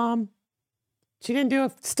 Poor mom. She didn't do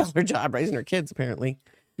a stellar job raising her kids, apparently.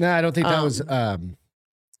 No, I don't think that was.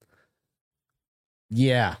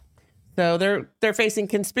 Yeah. So they're facing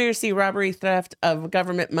conspiracy, robbery, theft of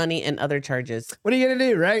government money, and other charges. What are you gonna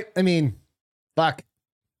do, right? I mean, fuck.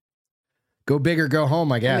 Go big or go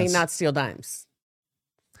home, I guess. I mean, not steal dimes.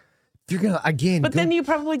 You're gonna again. But then you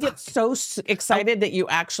probably get so excited that you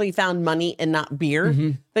actually found money and not beer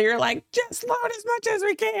that you're like, just load as much as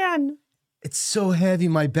we can. It's so heavy,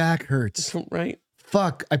 my back hurts. Right.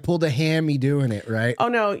 Fuck, I pulled a hammy doing it, right? Oh,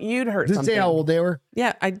 no, you'd hurt Does it something. say how old they were?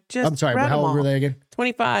 Yeah, I just I'm sorry, read but how them old were all. they again?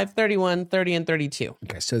 25, 31, 30, and 32.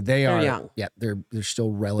 Okay, so they're young. Yeah, they're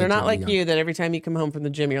still relatively They're not like young. you that every time you come home from the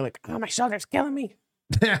gym, you're like, oh, my shoulder's killing me.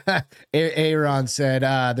 Aaron said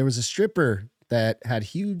there was a stripper that had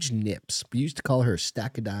huge nips. We used to call her a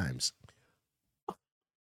stack of dimes.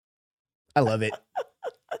 I love it.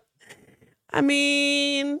 I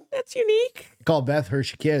mean, that's unique. I call Beth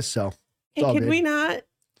Hershey Kiss, so Hey, all could good. we not?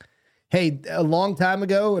 Hey, a long time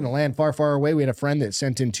ago in a land far, far away, we had a friend that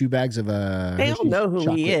sent in 2 bags of They all Hershey's know who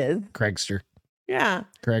chocolate. he is. Craigster. Yeah.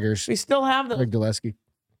 Craigers. We still have the Craig Dulesky.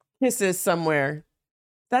 kisses somewhere.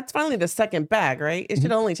 That's finally the second bag, right? It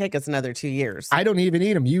should only take us another 2 years. I don't even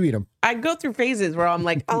eat them. You eat them. I go through phases where I'm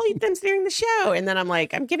like, I'll eat them during the show. And then I'm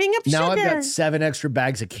like, I'm giving up Now sugar. I've got 7 extra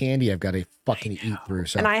bags of candy I've got to fucking eat through.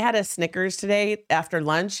 So And I had a Snickers today after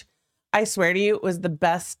lunch. I swear to you, it was the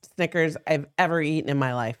best Snickers I've ever eaten in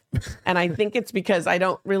my life. And I think it's because I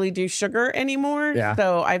don't really do sugar anymore. Yeah.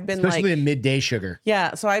 So I've been especially like, in midday sugar.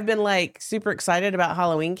 yeah. So I've been like super excited about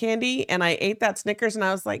Halloween candy. And I ate that Snickers and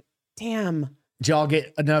I was like, damn. Did y'all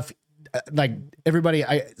get enough? Like everybody,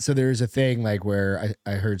 so there's a thing like where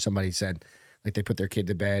I heard somebody said like they put their kid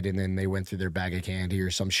to bed and then they went through their bag of candy or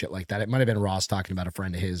some shit like that. It might have been Ross talking about a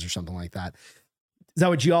friend of his or something like that. Is that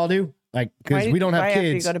what you all do? Like, because we don't have why kids.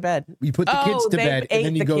 After you go to bed. You put the kids to they bed and ate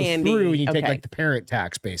then you the go candy. through and you take Okay. like the parent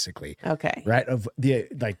tax basically. Okay. Right? Of the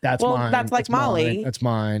like that's Well, mine. that's like Molly. Mine, that's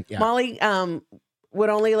mine. Yeah. Molly would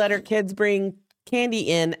only let her kids bring candy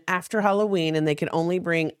in after Halloween, and they could only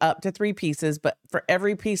bring up to 3 pieces. But for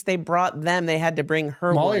every piece they brought them, they had to bring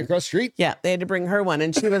her Molly one. across the street. Yeah, they had to bring her one,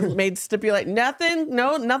 and she was made stipulate nothing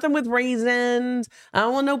with raisins. I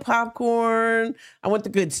don't want no popcorn. I want the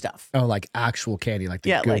good stuff. Oh, like actual candy, like the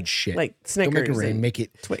Yeah, good like shit. like Don't Snickers. make it rain. and Make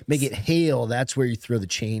it Twix. make it hail. That's where you throw the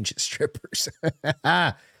change at strippers.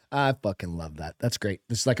 I fucking love that. That's great.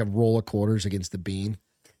 This is like a roll of quarters against the bean.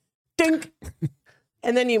 Dink.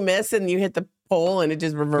 And then you miss, and you hit the pole, and it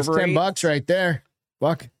just That's reverberates. $10 right there.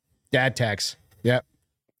 Fuck. Dad tax. Yep.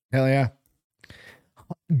 Hell yeah.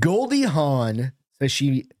 Goldie Hawn says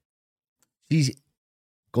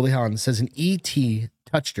Goldie Hawn says an ET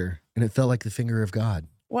touched her and it felt like the finger of God.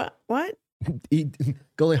 What?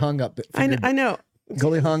 Goldie Hawn got fingered. I know.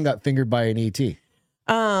 Goldie Hawn got fingered by an ET.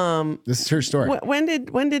 This is her story. When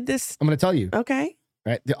did this? I'm going to tell you. Okay.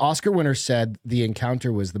 Right. The Oscar winner said the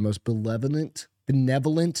encounter was the most benevolent,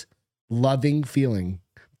 loving feeling.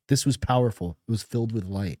 This was powerful. It was filled with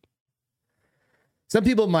light. Some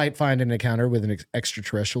people might find an encounter with an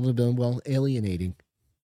extraterrestrial to be, well, alienating.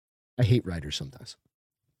 I hate writers sometimes,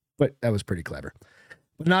 but that was pretty clever.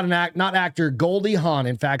 But not actor Goldie Hawn.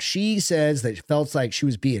 In fact, she says that it felt like she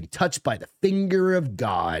was being touched by the finger of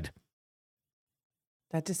God.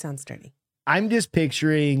 That just sounds dirty. I'm just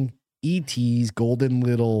picturing E.T.'s golden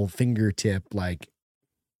little fingertip, like.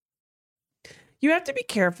 You have to be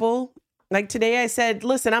careful. Like today I said,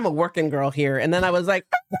 listen, I'm a working girl here. And then I was like,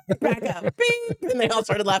 back up. Bing. And they all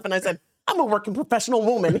started laughing. I said, I'm a working professional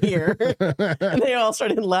woman here. And they all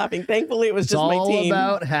started laughing. Thankfully, it was It's just my all team.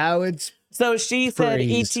 about how it's. So she said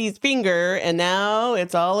phrased. E.T.'s finger, and now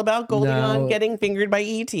it's all about Goldie Hawn getting fingered by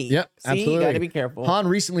E.T. Yep, See, absolutely. you got to be careful. Han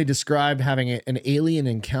recently described having an alien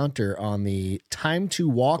encounter on the Time to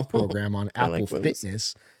Walk program on I Apple like those.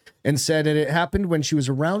 Fitness, and said that it happened when she was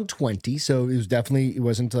around 20. So it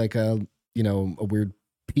wasn't like a weird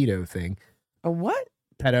pedo thing. A what?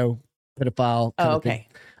 Pedophile. Oh, kind of okay. thing.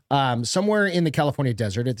 Somewhere in the California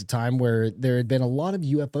desert at the time where there had been a lot of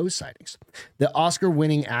UFO sightings. The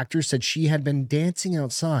Oscar-winning actor said she had been dancing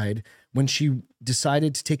outside when she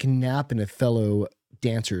decided to take a nap in a fellow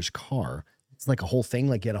dancer's car. It's like a whole thing.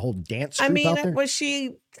 Like you had a whole dance I troupe mean, out there. was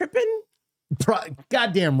she tripping?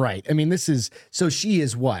 Goddamn right. I mean, this is, so she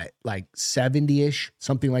is what, like 70-ish,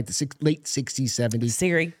 something like the late 60s, 70s,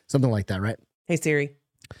 Siri. something like that, right? Hey, Siri.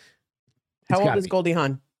 How old is Goldie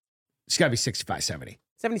Hawn? She's got to be 65, 70.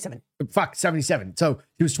 77. Fuck, 77. So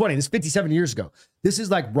he was 20. This is 57 years ago. This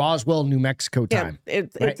is like Roswell, New Mexico time. Yeah,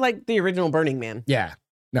 it's like the original Burning Man. Yeah.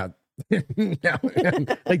 No. No.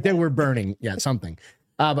 Like they were burning. Yeah, something.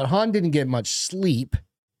 But Hawn didn't get much sleep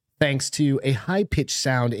thanks to a high-pitched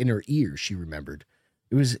sound in her ears, she remembered.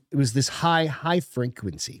 It was this high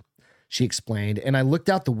frequency, she explained. And I looked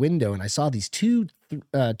out the window and I saw these two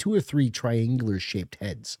or three triangular-shaped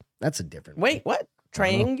heads. That's a different one. Wait, what?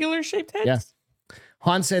 Triangular-shaped heads? Yeah.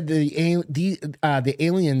 Han said the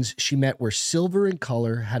aliens she met were silver in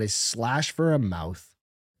color, had a slash for a mouth,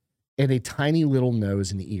 and a tiny little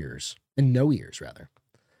nose and ears. And no ears, rather.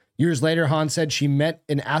 Years later, Han said she met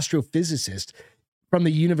an astrophysicist from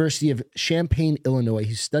the University of Champaign, Illinois,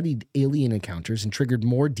 who studied alien encounters and triggered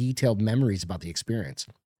more detailed memories about the experience.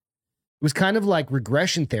 It was kind of like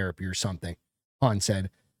regression therapy or something, Han said.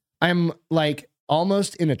 I'm like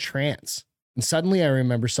almost in a trance, and suddenly I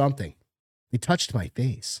remember something. They touched my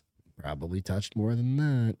face. Probably touched more than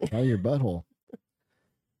that. Probably your butthole.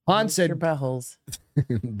 Han said your buttholes.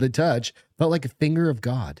 the touch felt like a finger of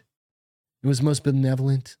God. It was most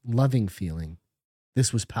benevolent, loving feeling.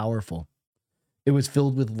 This was powerful. It was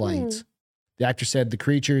filled with light. The actor said the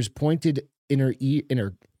creatures pointed at her in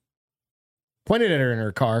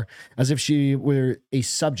her car as if she were a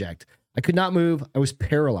subject. I could not move. I was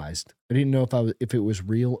paralyzed. I didn't know if it was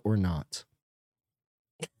real or not.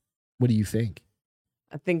 What do you think?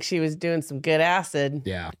 I think she was doing some good acid.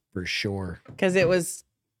 Yeah, for sure. Because it was,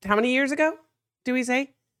 how many years ago do we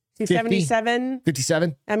say? She's 77?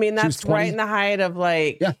 57. I mean, that's right in the height of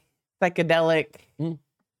like psychedelic.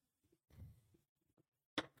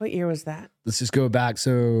 What year was that? Let's just go back.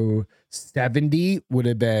 So 70 would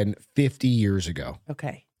have been 50 years ago.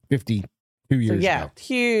 Okay. 52 years ago. Yeah,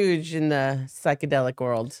 huge in the psychedelic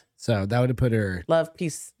world. So that would have put her love,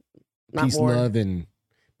 peace, not peace, war. love, and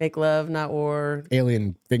make love, not war.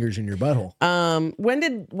 Alien fingers in your butthole.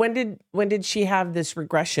 When did she have this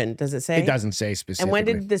regression? Does it say? It doesn't say specifically. And when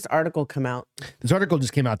did this article come out? This article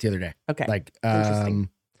just came out the other day. Okay. Like Interesting.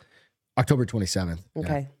 October 27th.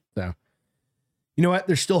 Okay. Yeah. So you know what?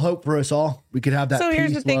 There's still hope for us all. We could have that. So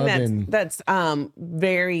here's the thing that's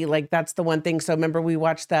very like that's the one thing. So remember we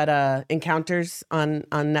watched that Encounters on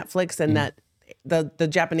Netflix, and that the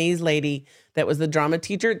Japanese lady that was the drama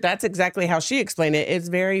teacher, that's exactly how she explained it. It's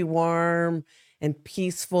very warm and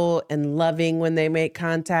peaceful and loving when they make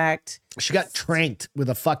contact. She got tranked with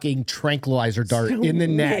a fucking tranquilizer dart in the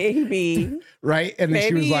neck. Maybe. Right? And then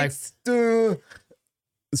she was like,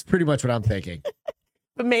 it's pretty much what I'm thinking.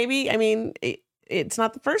 But maybe, I mean, it's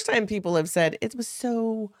not the first time people have said it was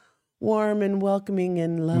so warm and welcoming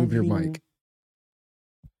and loving. Move your mic.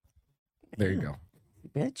 There you go.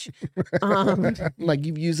 Bitch. Like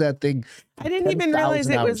you've used that thing. I didn't even realize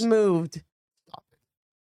it was moved. Stop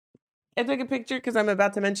it. I took a picture because I'm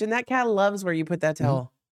about to mention that cat loves where you put that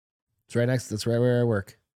towel. It's right next. That's right where I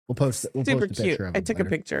work. We'll post it. We'll super post a cute. picture of I took later. a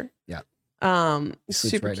picture. Yeah.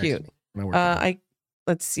 Super right cute.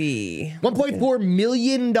 Let's see. $1.4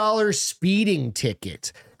 million speeding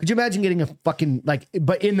ticket. Could you imagine getting a fucking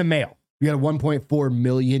but in the mail? You got a $1.4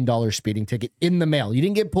 million speeding ticket in the mail. You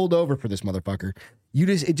didn't get pulled over for this motherfucker.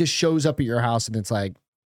 It just shows up at your house and it's like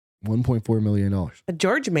 $1.4 million. A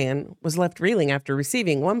Georgia man was left reeling after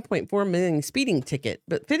receiving $1.4 million speeding ticket,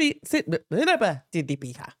 but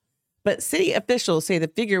city officials say the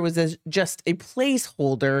figure was just a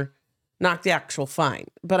placeholder, not the actual fine.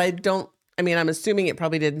 But I'm assuming it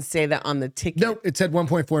probably didn't say that on the ticket. No, it said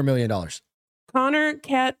 $1.4 million. Connor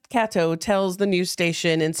Cato tells the news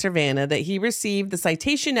station in Savannah that he received the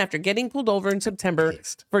citation after getting pulled over in September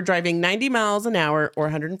for driving 90 miles an hour or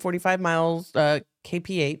 145 miles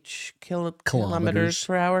kph, kilometers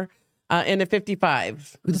per hour, in a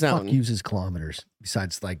 55 Who the zone. fuck uses kilometers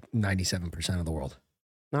besides like 97% of the world?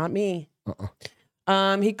 Not me.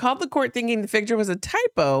 He called the court thinking the figure was a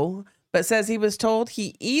typo, but says he was told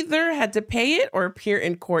he either had to pay it or appear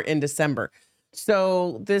in court in December.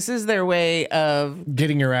 So this is their way of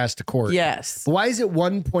getting your ass to court. Yes. But why is it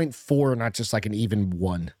 1.4, not just like an even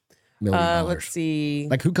 $1 million? Let's see.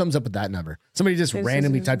 Like who comes up with that number? Somebody just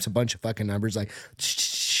randomly types a bunch of fucking numbers like,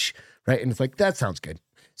 right? And it's like, that sounds good.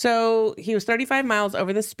 So he was 35 miles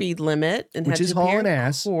over the speed limit and which had is to appear hauling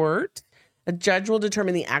ass. in court. A judge will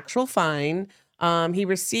determine the actual fine. He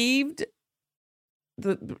received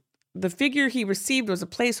the figure he received was a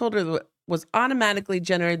placeholder that was automatically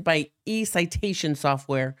generated by e-citation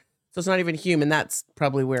software, So it's not even human. That's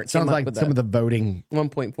probably where it Sounds came up like with some of the voting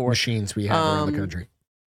 1.4. machines we have around the country.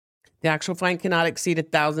 The actual fine cannot exceed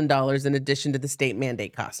 $1,000 in addition to the state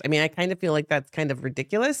mandate cost. I mean, I kind of feel like that's kind of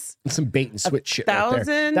ridiculous. Some bait and switch shit right there.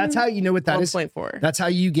 1,000, That's how you know what that is. 1.4. That's how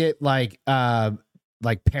you get like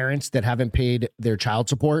parents that haven't paid their child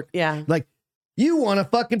support. Yeah. Like, you want a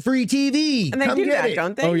fucking free TV. And they Come do get that, it.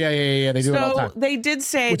 don't they? Oh, yeah. They do it all the So time. they did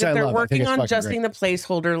say Which that I they're love. I think working it's on fucking adjusting the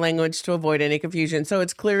placeholder language to avoid any confusion. So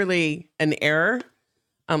it's clearly an error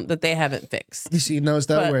that they haven't fixed. You seen those,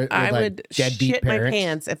 though? But where I like would deadbeat shit my parents?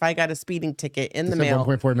 pants if I got a speeding ticket in the It's like mail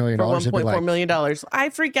 $1.4 million. for It'd be $1.4 like, million. I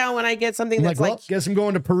freak out when I get something I'm that's like, well, guess I'm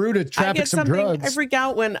going to Peru to I traffic get some something. drugs. I freak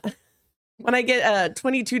out when I get a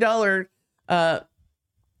 $22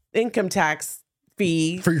 income tax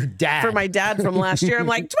fee for your dad. for my dad from last year. I'm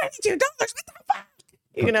like, $22? What the fuck?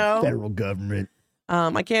 You know, federal government.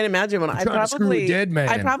 I can't imagine when I trying to screw a dead man.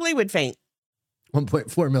 I probably would faint.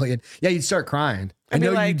 1.4 million. Yeah, you'd start crying. I I'd be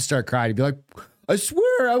know like- you'd start crying. You'd be like, I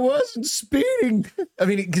swear I wasn't speeding. I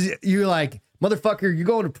mean, because you're like, motherfucker, you're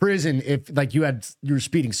going to prison if like you were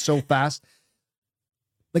speeding so fast.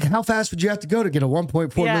 Like, how fast would you have to go to get a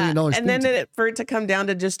 $1.4 million and speed then ticket? for it to come down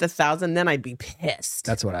to just 1,000, then I'd be pissed.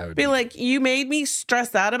 That's what I would be like, you made me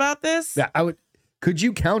stress out about this. Yeah, I would. Could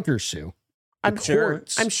you countersue? I'm sure.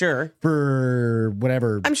 I'm sure. For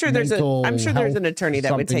whatever. I'm sure there's an attorney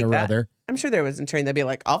that would take that. Other. I'm sure there was an attorney that'd be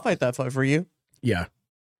like, I'll fight that fight for you. Yeah.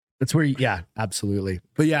 That's where yeah, absolutely.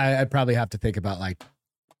 But yeah, I'd probably have to think about like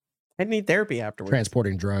I'd need therapy afterwards.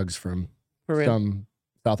 transporting drugs from For real. some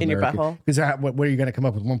South In your America. butthole. Because what are you going to come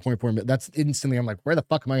up with 1.4 million? That's instantly, I'm like, where the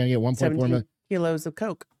fuck am I going to get 1.4 17 million kilos of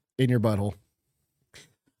coke. in your butthole?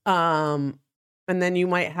 And then you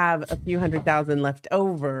might have a few $100,000 left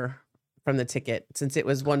over from the ticket since it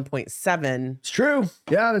was 1.7 It's true.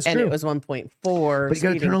 Yeah, that's and true. it was 1.4. But you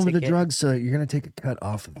got to turn over the ticket. drugs, so you're going to take a cut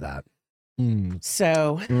off of that.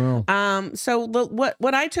 So, Well,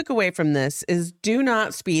 what I took away from this is do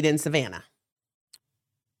not speed in Savannah.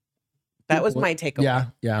 That was my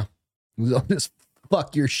takeaway. yeah. Just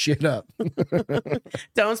fuck your shit up.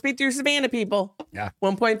 Don't speed through Savannah, people. Yeah.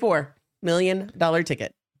 $1.4 million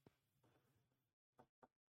ticket.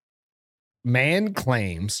 Man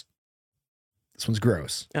claims, this one's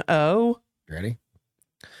gross. Uh-oh. You ready?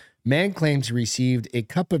 Man claims he received a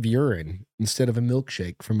cup of urine instead of a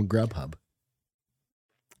milkshake from Grubhub.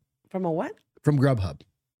 From a what? From Grubhub.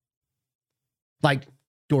 Like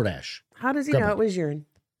DoorDash. How does he know Grubhub. it was urine?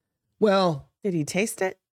 Well, Did he taste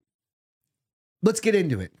it? let's get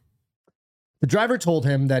into it. The driver told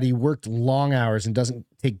him that he worked long hours and doesn't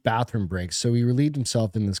take bathroom breaks, so he relieved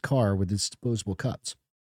himself in his car with disposable cups.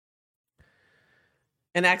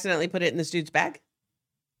 And accidentally put it in this dude's bag?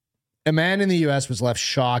 A man in the U.S. was left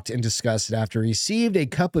shocked and disgusted after he received a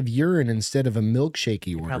cup of urine instead of a milkshake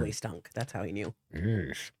he ordered. Probably stunk. That's how he knew.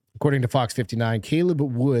 According to Fox 59, Caleb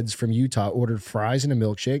Woods from Utah ordered fries and a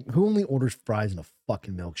milkshake. Who only orders fries and a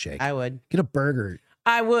fucking milkshake? I would. Get a burger.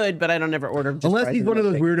 I would, but I don't ever order. Just Unless fries he's and one of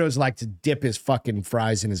those milkshake. weirdos like to dip his fucking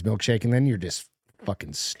fries in his milkshake, and then you're just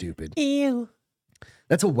fucking stupid. Ew.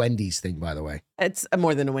 That's a Wendy's thing, by the way. It's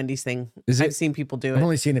more than a Wendy's thing. Is it? I've seen people do I've it.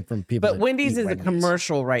 only seen it from people. But that Wendy's eat is Wendy's. a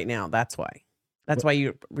commercial right now. That's why. That's why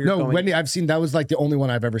you're No, going. Wendy. I've seen that was like the only one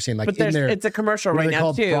I've ever seen. Like But in there, it's a commercial what are right they now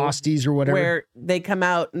called? too, Frosties or whatever. where they come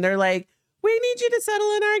out and they're like, "We need you to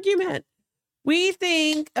settle an argument. We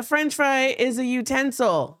think a French fry is a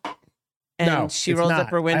utensil." And No, she it's rolls not. up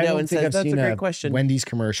her I window don't and think says, I've "That's a seen great question." Wendy's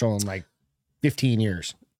commercial in like 15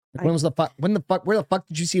 years. Like, when was the fuck? When the fuck? Where the fuck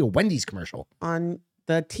did you see a Wendy's commercial? On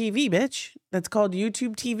the TV, bitch. That's called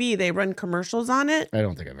YouTube TV. They run commercials on it. I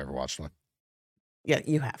don't think I've ever watched one. Yeah,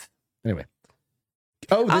 you have. Anyway.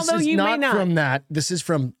 Oh, this Although is you may not not. from that. This is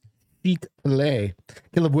from Chick-fil-A.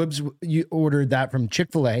 Caleb Woods, you ordered that from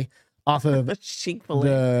Chick-fil-A off of Chick-fil-A.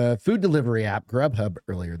 the food delivery app Grubhub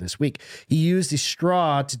earlier this week. He used a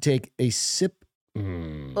straw to take a sip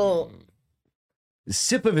of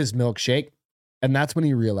his milkshake, and that's when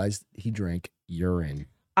he realized he drank urine.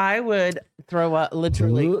 I would throw up.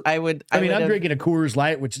 Literally, I would. I mean, I'm would have- drinking a Coors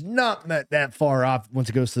Light, which is not that far off once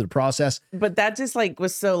it goes through the process. But that just like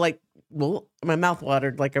was so like, well, my mouth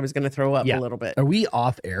watered like I was going to throw up Yeah. a little bit. Are we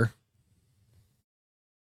off air?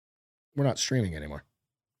 We're not streaming anymore.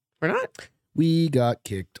 We're not. We got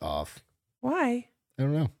kicked off. Why? I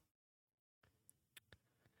don't know.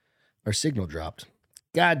 Our signal dropped.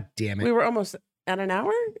 God damn it. We were almost at an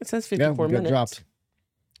hour. It says Yeah, 54 we got minutes. dropped.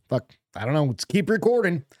 Fuck. I don't know. Let's keep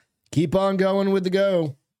recording. Keep on going with the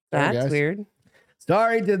go. Sorry, That's guys. weird.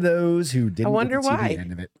 Sorry to those who didn't wonder get to see why. the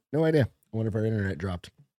end of it. No idea. I wonder if our internet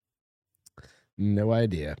dropped. No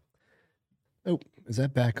idea. Oh, is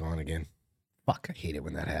that back on again? Fuck, I hate it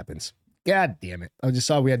when that happens. God damn it. I just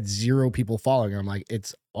saw we had 0 people following. I'm like,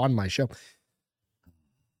 it's on my show.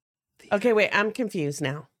 Okay, wait, I'm confused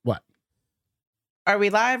now. What? Are we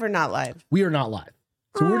live or not live? We are not live.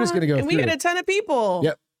 So we're just going to go and through. we got a ton of people.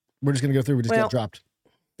 Yep. We're just going to go through. We just got dropped.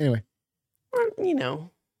 Anyway.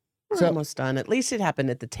 We're almost done. At least it happened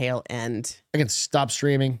at the tail end. I can stop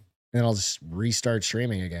streaming and I'll just restart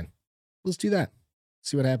streaming again. Let's do that.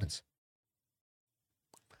 See what happens.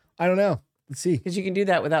 I don't know. Let's see. Because you can do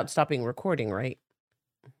that without stopping recording, right?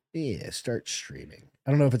 Yeah, start streaming.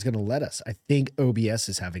 I don't know if it's going to let us. I think OBS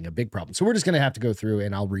is having a big problem. So we're just going to have to go through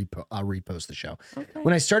and I'll repost the show. Okay.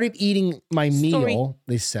 When I started eating my meal,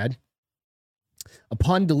 they said,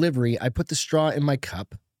 upon delivery, I put the straw in my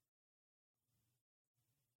cup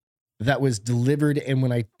that was delivered,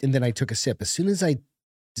 and then I took a sip. As soon as I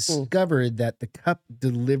discovered that the cup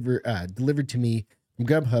delivered to me from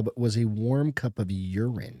Grubhub was a warm cup of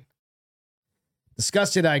urine.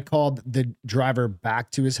 Disgusted, I called the driver back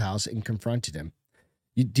to his house and confronted him.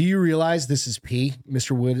 Do you realize this is pee?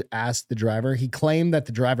 Mr. Wood asked the driver. He claimed that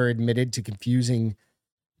the driver admitted to confusing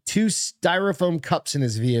 2 styrofoam cups in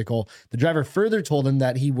his vehicle. The driver further told him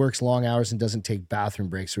that he works long hours and doesn't take bathroom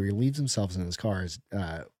breaks, so he leaves himself in his car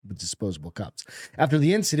with disposable cups. After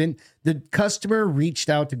the incident, the customer reached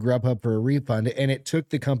out to Grubhub for a refund, and it took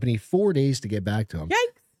the company 4 days to get back to him. Yikes.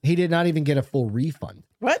 He did not even get a full refund.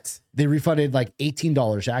 What? They refunded like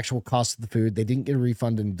 $18, actual cost of the food. They didn't get a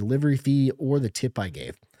refund in delivery fee or the tip I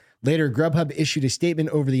gave. Later, Grubhub issued a statement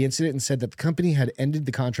over the incident and said that the company had ended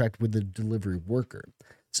the contract with the delivery worker.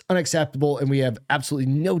 It's unacceptable, and we have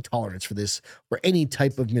absolutely no tolerance for this or any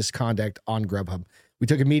type of misconduct on Grubhub. We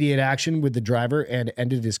took immediate action with the driver and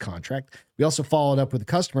ended his contract. We also followed up with the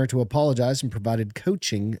customer to apologize and provided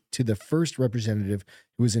coaching to the first representative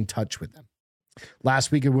who was in touch with them.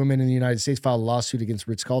 Last week, a woman in the United States filed a lawsuit against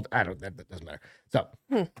Ritz-Carlton. That doesn't matter.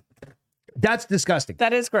 So that's disgusting.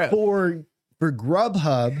 That is gross. For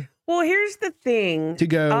Grubhub. Well, here's the thing. To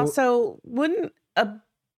go. Also, wouldn't a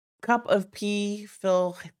cup of pee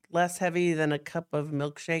feel less heavy than a cup of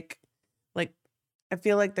milkshake? Like, I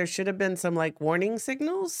feel like there should have been some like warning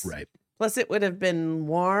signals. Right. Plus, it would have been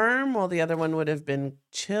warm while the other one would have been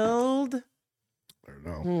chilled. I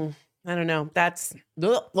don't know. I don't know. That's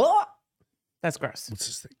gross. What's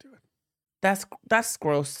this thing doing? That's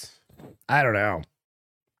gross. I don't know.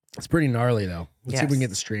 It's pretty gnarly though. Let's see if we can Yes. get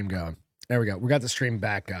the stream going. There we go. We got the stream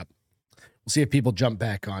back up. We'll see if people jump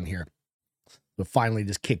back on here. We'll finally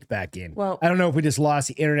just kicked back in. Well, I don't know if we just lost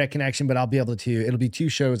the internet connection, but I'll be able to. It'll be 2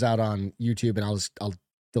 shows out on YouTube, and I'll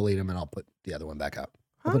delete them and I'll put the other one back up.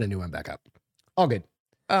 I'll put a new one back up. All good.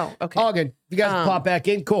 Oh, okay. All good. You guys pop back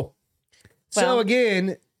in. Cool. So well-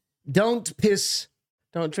 again, don't piss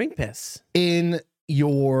Don't drink piss. in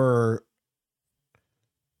your.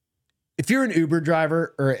 If you're an Uber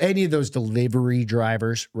driver or any of those delivery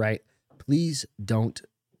drivers, right? Please don't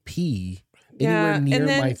pee anywhere and near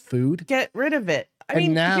then my food. Get rid of it. I And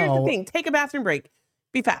mean, here's now- the thing. Take a bathroom break.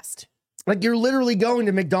 Be fast. Like you're literally going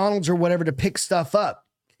to McDonald's or whatever to pick stuff up.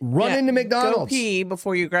 Run Yeah, into Go McDonald's. pee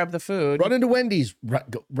before you grab the food. Run into Wendy's.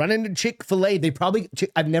 Run into Chick-fil-A. They probably.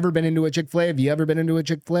 I've never been into a Chick-fil-A. Have you ever been into a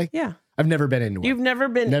Chick-fil-A? Yeah. I've never been into one. You've never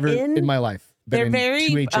been Never in my life. They're been very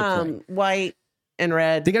to a Chick-fil-A. white and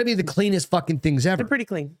red. They got to be the cleanest fucking things ever, They're pretty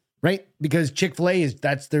clean. right? Because Chick-fil-A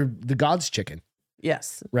that's the God's chicken,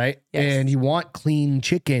 Yes. right? Yes. And you want clean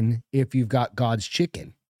chicken if you've got God's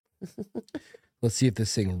chicken. Let's see if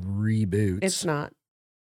this thing reboots. It's not.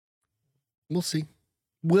 We'll see.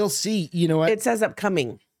 We'll see. You know what? It says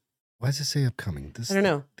upcoming. Why does it say upcoming? I don't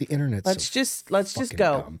know. The internet's Let's so just fucking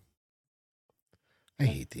go. dumb. I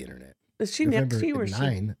hate the internet. Is she next to you or is she?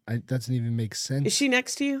 9. That doesn't even make sense. Is she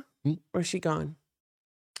next to you? Hmm? Or is she gone?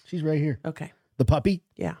 She's right here. Okay. The puppy?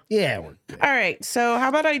 Yeah. Yeah, we're good. All right. So how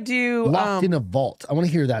about I do Locked in a vault. I want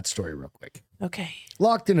to hear that story real quick. Okay.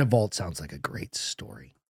 Locked in a vault sounds like a great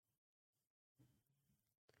story.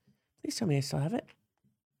 Please tell me I still have it.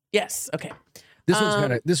 Yes. Okay.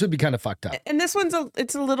 This would be kind of fucked up. And this one's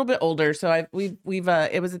it's a little bit older. So we've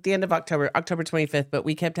it was at the end of October 25th, but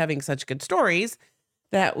we kept having such good stories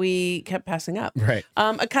that we kept passing up. Right.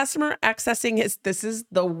 A customer accessing this is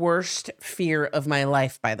the worst fear of my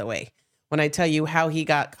life, by the way, when I tell you how he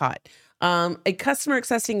got caught. A customer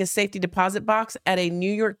accessing a safety deposit box at a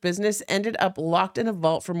New York business ended up locked in a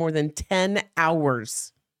vault for more than 10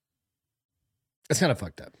 hours. That's kind of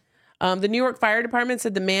fucked up. The New York Fire Department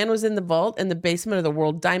said the man was in the vault in the basement of the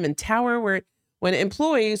World Diamond Tower when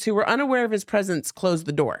employees who were unaware of his presence closed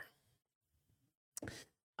the door.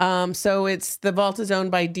 So the vault is owned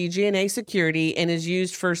by DG&A Security and is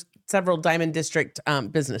used for several Diamond District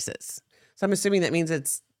businesses. So I'm assuming that means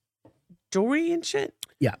it's jewelry and shit.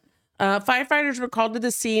 Yeah. Firefighters were called to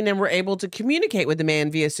the scene and were able to communicate with the man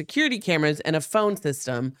via security cameras and a phone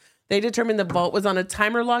system. They determined the vault was on a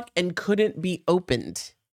timer lock and couldn't be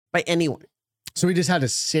opened by anyone. So he just had to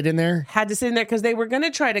sit in there? Had to sit in there because they were going to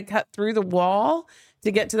try to cut through the wall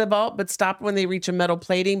to get to the vault, but stopped when they reached a metal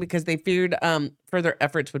plating because they feared further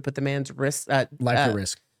efforts would put the man's risk Life at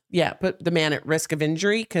risk. Yeah, put the man at risk of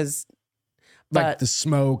injury because Like the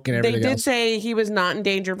smoke and everything they did else. say he was not in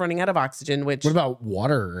danger of running out of oxygen, which What about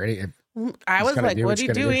water or anything? I was like, what'd he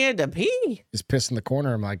do? He had to pee. Just piss in the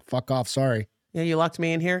corner. I'm like, fuck off. Sorry. Yeah, you locked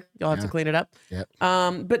me in here. You'll have to clean it up. Yep.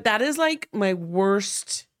 But that is like my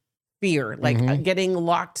worst fear, like getting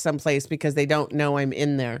locked someplace because they don't know I'm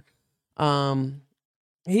in there.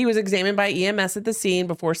 He was examined by EMS at the scene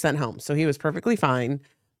before sent home, so he was perfectly fine.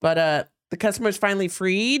 But the customer was finally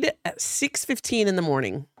freed at 6:15 in the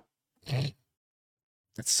morning.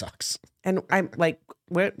 That sucks. And I'm like,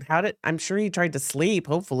 what? I'm sure he tried to sleep.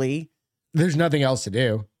 Hopefully, there's nothing else to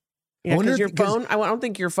do. yeah, because your phone. I don't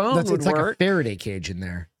think your phone would it's like work. a Faraday cage in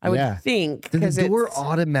there. I would think. Did the door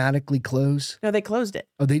automatically close? No, they closed it.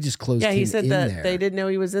 Oh, they just closed. Yeah, he said that there. they didn't know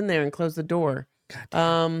he was in there and closed the door. God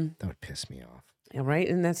damn, that would piss me off. Yeah, right.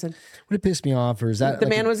 And that's Would it piss me off, or is that the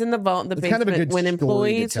man was in the vault in the basement kind of a good when story to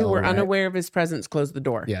employees who tell, were right? unaware of his presence closed the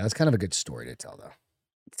door. Yeah, that's kind of a good story to tell, though.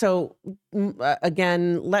 So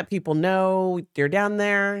again, let people know you're down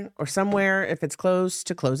there or somewhere if it's close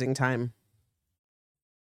to closing time.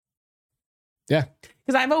 Yeah.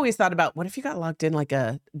 Because I've always thought about, what if you got locked in like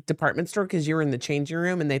a department store because you were in the changing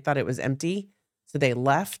room and they thought it was empty, so they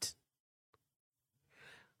left.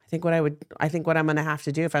 I think what I'm going to have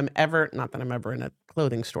to do if I'm ever, not that I'm ever in a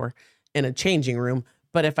clothing store, in a changing room,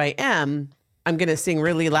 but if I am, I'm going to sing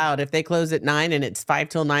really loud. If they close at 9 and it's 5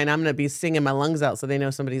 till 9, I'm going to be singing my lungs out so they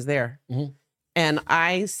know somebody's there. Mm-hmm. And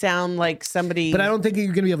I sound like somebody. But I don't think you're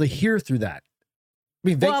going to be able to hear through that. I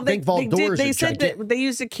mean, vault doors. They said that they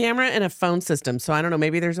used a camera and a phone system. So I don't know.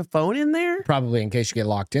 Maybe there's a phone in there. Probably in case you get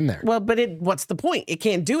locked in there. Well, but what's the point? It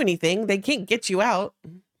can't do anything. They can't get you out.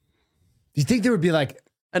 Do you think there would be like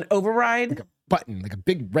an override? Like a button, like a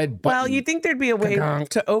big red button. Well, you think there'd be a way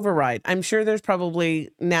to override. I'm sure there's probably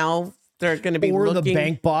now they're going to be or looking. The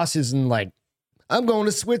bank boss isn't like, I'm going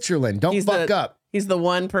to Switzerland. Don't fuck up. He's the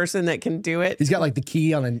one person that can do it. He's got like the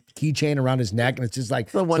key on a keychain around his neck, and it's just like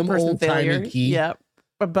the one some person old-timey failure. key. Yep.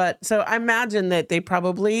 But so I imagine that they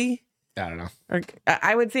probably, I don't know. Or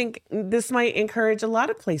I would think this might encourage a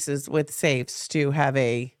lot of places with safes to have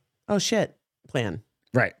a, oh shit, plan.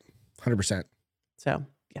 Right. 100%. So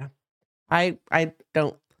yeah, I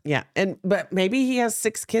don't, yeah. But maybe he has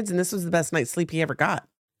 6 kids and this was the best night's sleep he ever got.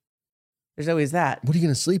 There's always that. What are you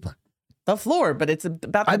going to sleep on? The floor, but it's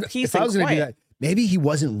about the peace if I was and gonna quiet. do that, maybe he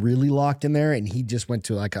wasn't really locked in there and he just went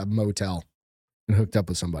to like a motel and hooked up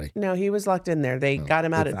with somebody. No, he was locked in there. They got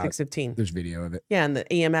him out at 6:15. There's video of it. Yeah, and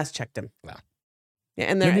the EMS checked him. Wow. Yeah,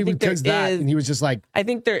 and there, maybe I think because there that, is, and he was just like, I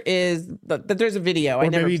think there is, there's a video. or I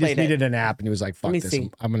never maybe he played just it. needed a nap and he was like, fuck me this. see.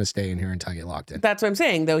 I'm going to stay in here until I get locked in. That's what I'm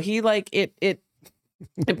saying, though. He like it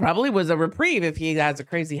probably was a reprieve if he has a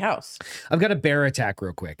crazy house. I've got a bear attack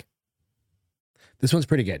real quick. This one's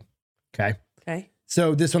pretty good. Okay. Okay.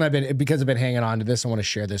 So this one because I've been hanging on to this, I want to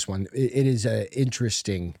share this one. It is an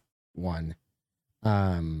interesting one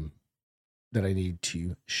that I need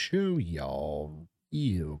to show y'all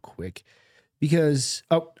real quick because,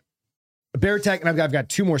 a bear attack, and I've got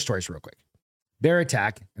 2 more stories real quick. Bear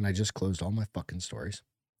attack, and I just closed all my fucking stories.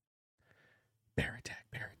 Bear attack,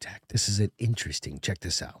 bear attack. This is an interesting, check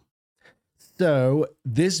this out. So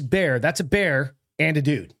this bear, that's a bear and a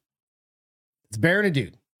dude. It's a bear and a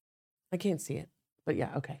dude. I can't see it, but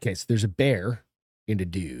yeah, okay. Okay, so there's a bear and a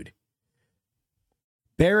dude.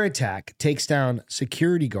 Bear attack takes down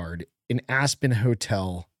security guard in Aspen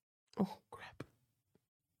Hotel. Oh, crap.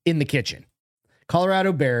 In the kitchen.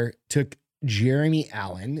 Colorado bear took Jeremy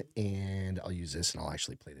Allen, and I'll use this and I'll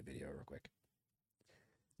actually play the video real quick.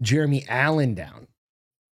 Jeremy Allen down.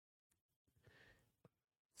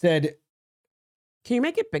 Said, can you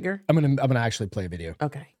make it bigger? I'm gonna actually play a video.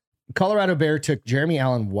 Okay. Colorado bear took Jeremy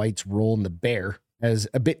Allen White's role in the bear as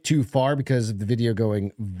a bit too far because of the video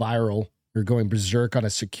going viral or going berserk on a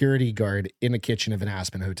security guard in the kitchen of an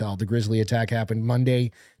Aspen hotel. The grisly attack happened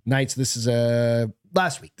Monday night. So this is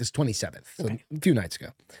last week, this 27th, so a few nights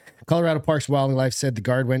ago. Colorado Parks and Wildlife said the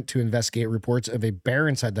guard went to investigate reports of a bear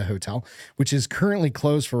inside the hotel, which is currently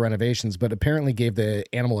closed for renovations, but apparently gave the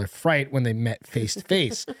animal a fright when they met face to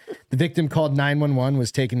face. The victim called 911,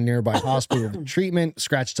 was taken to nearby hospital for treatment,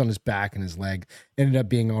 scratched on his back and his leg. Ended up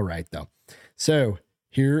being all right, though. So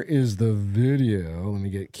here is the video. Let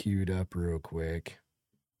me get it queued up real quick.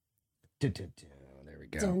 There we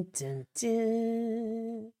go. Dun, dun,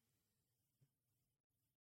 dun.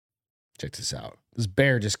 Check this out. This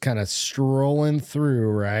bear just kind of strolling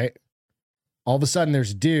through, right? All of a sudden,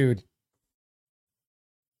 there's a dude.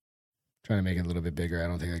 Trying to make it a little bit bigger. I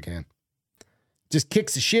don't think I can. Just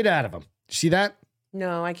kicks the shit out of him. You see that?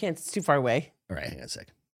 No, I can't. It's too far away. All right, hang on a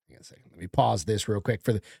second. Let me pause this real quick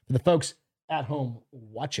for the folks at home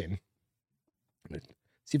watching.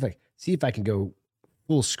 See if I can go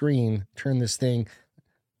full screen. Turn this thing.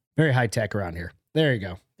 Very high tech around here. There you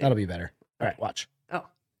go. That'll be better. All right, watch.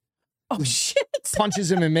 Oh shit!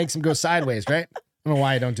 Punches him and makes him go sideways. Right? I don't know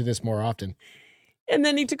why I don't do this more often. And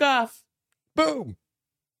then he took off. Boom.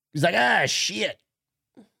 He's like, shit.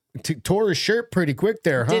 Tore his shirt pretty quick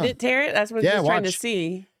there, huh? Did it tear it? That's what I was trying to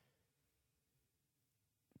see.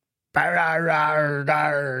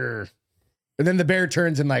 And then the bear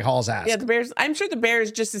turns and like hauls ass. Yeah, I'm sure the bear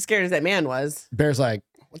is just as scared as that man was. Bear's like,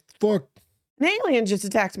 what the fuck? An alien just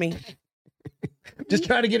attacked me. Just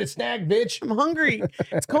trying to get a snack, bitch. I'm hungry.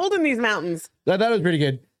 It's cold in these mountains. That was pretty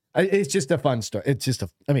good. It's just a fun story.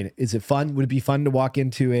 Is it fun? Would it be fun to walk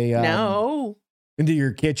into into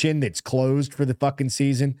your kitchen that's closed for the fucking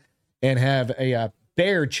season and have a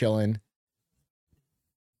bear chilling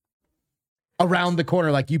around the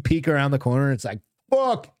corner? Like you peek around the corner and it's like,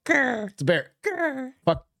 fuck, grr, it's a bear. Grr.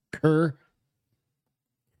 Fuck her.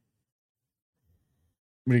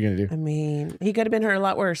 What are you going to do? I mean, he could have been hurt a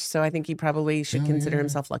lot worse, so I think he probably should consider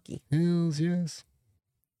himself lucky. Hells yes.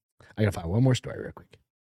 I got to find one more story real quick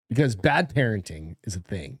because bad parenting is a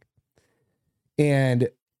thing. And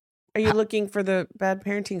are you looking for the bad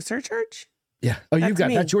parenting surcharge? Yeah. Oh,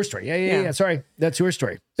 that's your story. Yeah. Sorry. That's your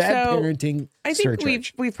story. Bad parenting. I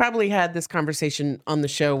think we've probably had this conversation on the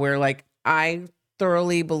show where like I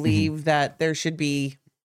thoroughly believe that there should be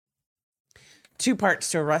two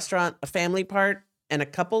parts to a restaurant, a family part and a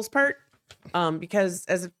couples part. Because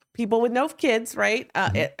as people with no kids, right?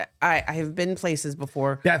 I have been places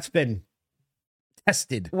before. That's been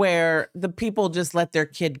tested. Where the people just let their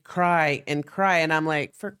kid cry. And I'm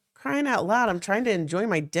like, for crying out loud, I'm trying to enjoy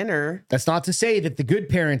my dinner. That's not to say that the good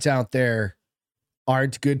parents out there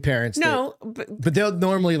aren't good parents. No, but they'll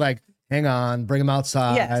normally like, hang on, bring them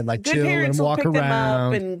outside, like chill and walk around. Them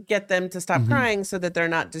up and get them to stop crying so that they're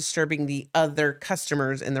not disturbing the other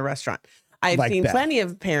customers in the restaurant. I've seen plenty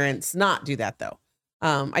of parents not do that though.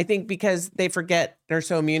 I think because they forget, they're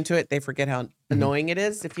so immune to it, they forget how annoying it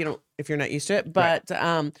is if you're not used to it. But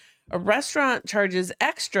a restaurant charges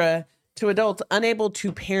extra to adults unable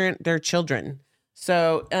to parent their children.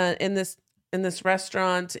 So in this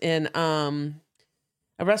restaurant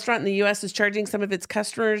a restaurant in the U.S. is charging some of its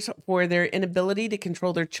customers for their inability to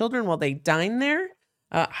control their children while they dine there.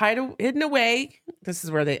 Hidden away, this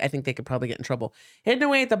is where I think they could probably get in trouble. Hidden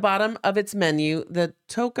away at the bottom of its menu, the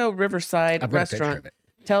Toco Riverside restaurant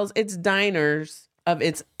tells its diners of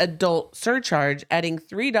its adult surcharge, adding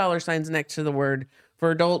 $3 signs next to the word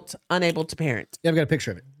for adults unable to parent. Yeah, I've got a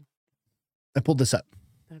picture of it. I pulled this up.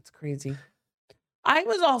 That's crazy. I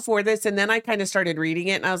was all for this, and then I kind of started reading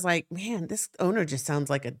it, and I was like, man, this owner just sounds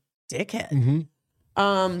like a dickhead.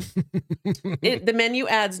 The menu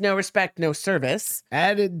adds no respect, no service.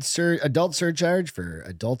 Added adult surcharge for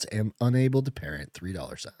adults unable to parent,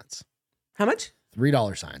 $3 signs. How much?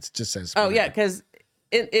 $3 signs. It just says. Oh, yeah, because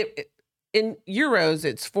in euros,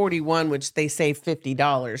 it's 41, which they say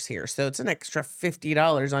 $50 here. So it's an extra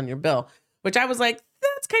 $50 on your bill, which I was like,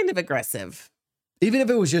 that's kind of aggressive. Even if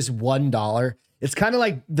it was just $1, it's kind of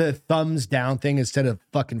like the thumbs down thing instead of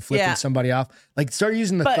fucking flipping somebody off. Like start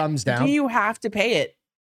using the thumbs down. Do you have to pay it?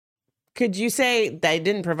 Could you say they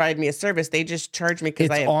didn't provide me a service? They just charged me because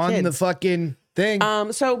I have on kids. The fucking thing.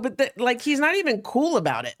 But he's not even cool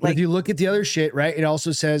about it. Like if you look at the other shit, right? It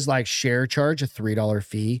also says like share charge, a $3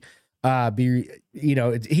 fee.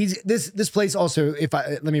 This place also,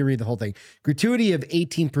 let me read the whole thing. Gratuity of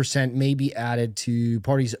 18% may be added to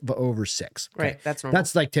parties of over 6. Okay. Right. That's normal.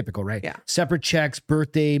 That's like typical, right? Yeah. Separate checks,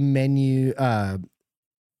 birthday menu, of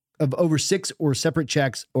over 6 or separate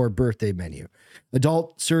checks or birthday menu.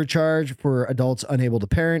 Adult surcharge for adults unable to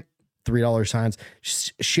parent, $3 signs.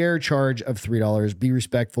 Share charge of $3. Be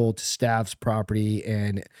respectful to staff's property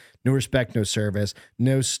and no respect, no service.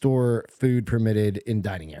 No store food permitted in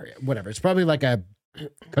dining area. Whatever. It's probably like a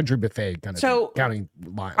country buffet kind of thing, counting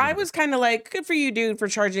line. I was kind of like, good for you, dude, for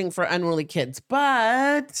charging for unruly kids.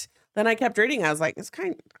 But then I kept reading. I was like,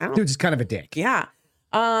 dude's kind of a dick. Yeah.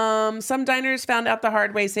 Some diners found out the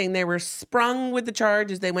hard way, saying they were sprung with the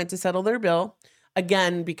charge as they went to settle their bill.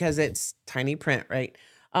 Again, because it's tiny print, right?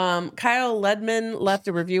 Kyle Ledman left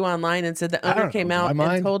a review online and said the owner came out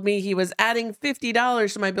and told me he was adding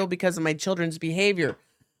 $50 to my bill because of my children's behavior.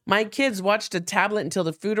 My kids watched a tablet until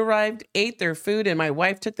the food arrived, ate their food, and my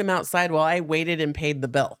wife took them outside while I waited and paid the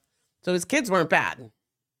bill. So his kids weren't bad.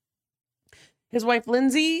 His wife,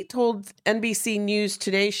 Lindsay, told NBC News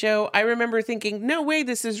Today show, I remember thinking, no way,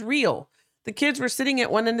 this is real. The kids were sitting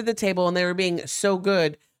at one end of the table and they were being so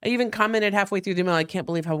good. I even commented halfway through the meal, I can't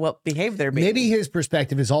believe how well behaved they're being. Maybe his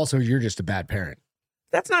perspective is also you're just a bad parent.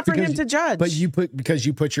 That's not for him to judge. But because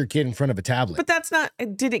you put your kid in front of a tablet. But that's not,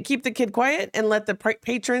 did it keep the kid quiet and let the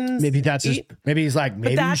patrons Maybe that's eat? maybe he's like,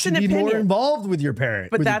 maybe you should be more involved with your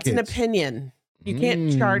parent. But that's an opinion. You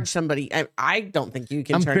can't charge somebody. I don't think you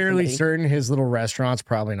can charge somebody. I'm fairly certain his little restaurant's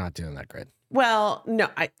probably not doing that great. Well, no.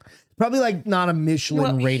 Probably like not a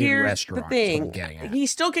Michelin-rated restaurant. The thing, he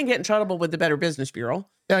still can get in trouble with the Better Business Bureau.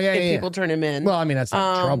 If people turn him in. Well, I mean, that's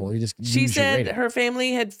not trouble. She said her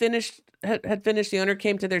family had finished. The owner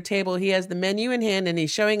came to their table. He has the menu in hand and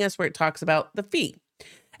he's showing us where it talks about the fee.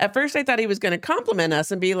 At first, I thought he was going to compliment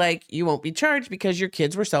us and be like, you won't be charged because your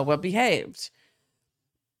kids were so well behaved.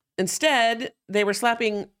 Instead, they were slapped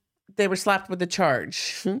with the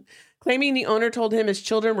charge, claiming the owner told him his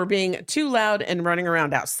children were being too loud and running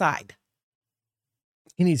around outside.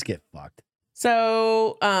 He needs to get fucked.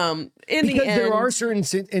 So, because the end, there are certain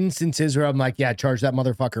instances where I'm like, yeah, charge that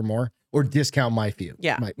motherfucker more or discount my fee.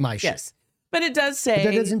 Yeah. My shit. Yes. But it does say.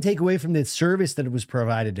 But that doesn't take away from the service that was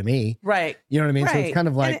provided to me. Right. You know what I mean? Right. So it's kind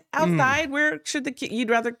of like. And outside, where should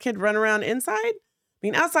you'd rather kid run around inside? I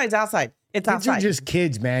mean, outside's outside. It's kids outside. Are just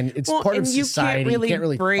kids, man. It's part of society. You can't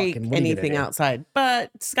really break fucking, anything outside.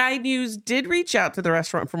 But Sky News did reach out to the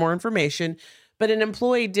restaurant for more information. But an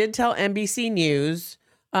employee did tell NBC News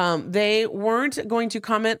they weren't going to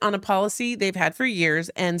comment on a policy they've had for years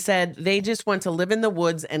and said they just want to live in the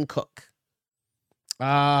woods and cook.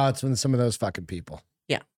 It's when some of those fucking people.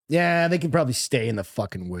 Yeah. Yeah, they can probably stay in the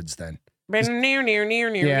fucking woods then. Near.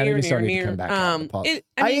 They just don't need to come back.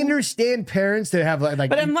 I understand parents that have like,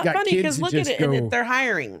 but I'm not got funny because look at it, and they're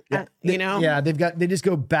hiring. Yeah, you know. Yeah, they just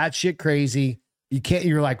go batshit crazy.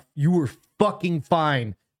 You're like, you were fucking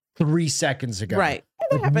fine 3 seconds ago. Right.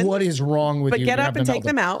 Like, what is wrong with you? But get up and take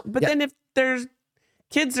them out. But then if there's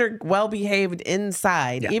kids are well behaved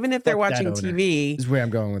inside, even if they're watching TV. This is where I'm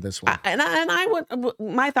going with this one.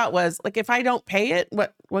 My thought was like, if I don't pay it,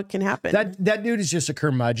 what can happen? That dude is just a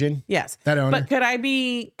curmudgeon. Yes, that owner. But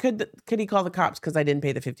could he call the cops because I didn't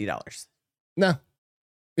pay the $50? No,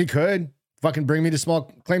 he could fucking bring me to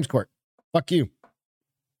small claims court. Fuck you.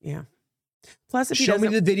 Yeah. Plus, if he show me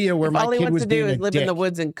the video where my kid was being a dick. Live in the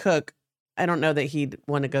woods and cook, I don't know that he'd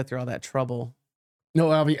want to go through all that trouble. No,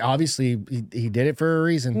 obviously he did it for a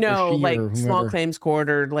reason. No, like small claims court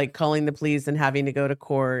or like calling the police and having to go to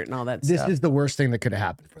court and all that stuff. This is the worst thing that could have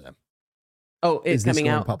happened for them. Oh, it's coming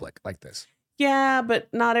out in public like this. Yeah, but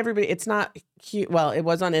not everybody. It's not cute. Well, it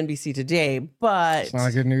was on NBC Today, but it's not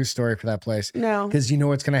a good news story for that place. No, because you know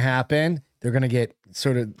what's going to happen? They're going to get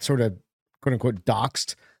sort of quote unquote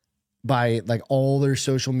doxxed by like all their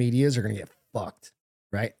social medias are going to get fucked,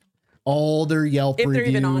 right? All their Yelp reviews. They're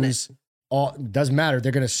even on it. Doesn't matter.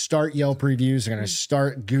 They're going to start Yelp reviews. They're going to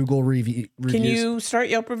start Google reviews. Can you start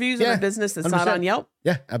Yelp reviews in a business that's 100%. Not on Yelp?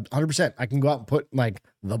 Yeah, 100%. I can go out and put like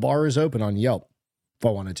the bar is open on Yelp if I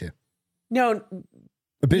wanted to. No,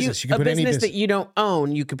 a business. You can put any business that you don't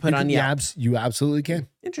own. You could put on Yelp. You absolutely can.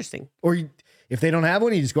 Interesting. Or if they don't have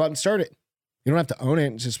one, you just go out and start it. You don't have to own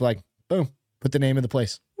it. It's just like boom, put the name of the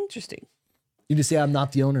place. Interesting. You just say I'm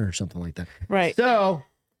not the owner or something like that. Right. So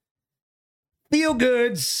feel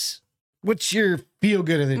goods. What's your feel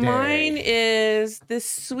good of the day? Mine is this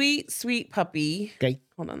sweet, sweet puppy. Okay.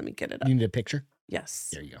 Hold on, let me get it up. You need a picture?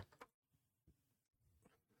 Yes. There you go.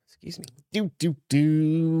 Excuse me.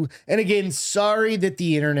 Do. And again, sorry that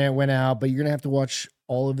the internet went out, but you're going to have to watch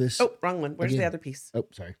all of this. Oh, wrong one. Where's the other piece? Oh,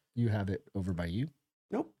 sorry. You have it over by you?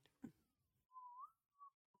 Nope.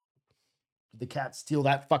 Did the cat steal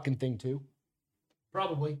that fucking thing too?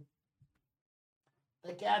 Probably.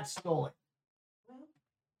 The cat stole it.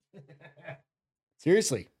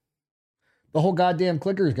 Seriously, the whole goddamn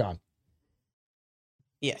clicker is gone.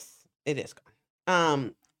 Yes, it is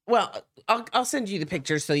gone. Well, I'll send you the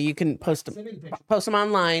pictures so you can post them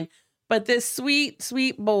online. But this sweet,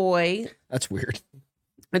 sweet boy. That's weird.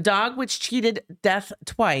 A dog which cheated death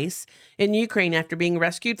twice in Ukraine after being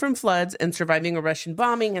rescued from floods and surviving a Russian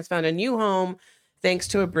bombing has found a new home thanks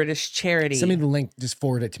to a British charity. Send me the link. Just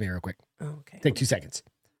forward it to me real quick. Okay. Take 2 seconds.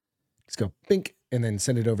 Let's go. Bink. And then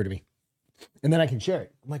send it over to me. And then I can share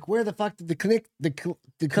it. I'm like, where the fuck did the clicker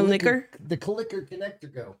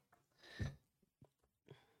connector go?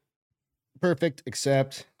 Perfect,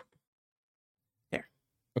 except there.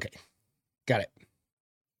 Okay. Got it.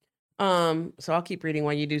 So I'll keep reading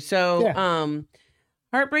while you do. So,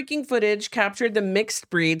 Heartbreaking footage captured the mixed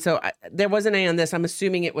breed. So there wasn't any on this. I'm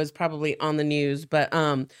assuming it was probably on the news, but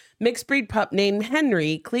mixed breed pup named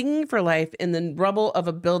Henry clinging for life in the rubble of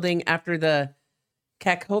a building after the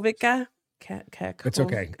Kakhovka It's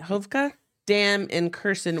okay. Dam in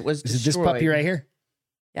Kherson was destroyed. Is it this puppy right here?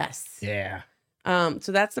 Yes. Yeah.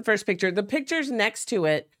 So that's the first picture. The pictures next to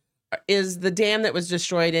it is the dam that was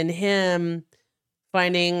destroyed and him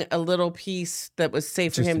finding a little piece that was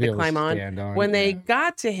safe for him to climb on. When they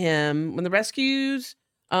got to him, when the rescues,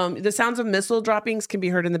 the sounds of missile droppings can be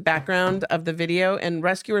heard in the background of the video, and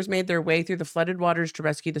rescuers made their way through the flooded waters to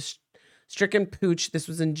rescue the stricken pooch. This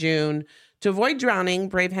was in June. To avoid drowning,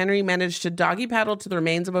 brave Henry managed to doggy paddle to the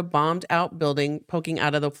remains of a bombed out building poking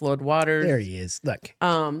out of the flood waters. There he is. Look. It's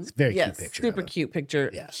a very cute picture. Super cute picture.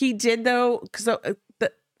 Yeah. He did though, because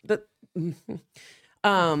the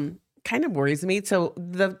kind of worries me. So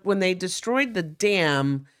when they destroyed the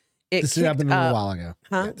dam, this happened a little while ago.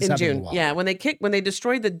 In June. Yeah, when they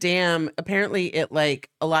destroyed the dam, apparently it like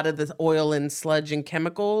a lot of the oil and sludge and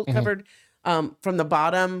chemical covered from the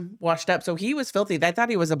bottom washed up. So he was filthy. They thought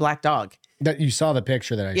he was a black dog. That you saw the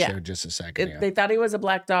picture that I showed just a second ago. They thought he was a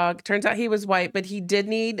black dog. Turns out he was white, but he did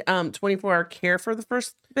need 24-hour care for the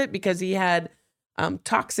first bit because he had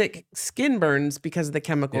toxic skin burns because of the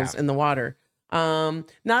chemicals in the water. Which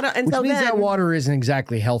means that water isn't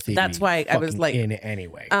exactly healthy. That's why I was like in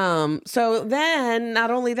anyway. So then not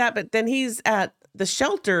only that, but then he's at the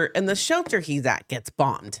shelter, and the shelter he's at gets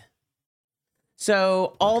bombed.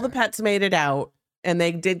 So all the pets made it out, and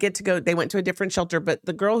they did get to go. They went to a different shelter, but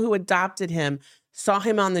the girl who adopted him saw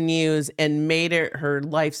him on the news and made it her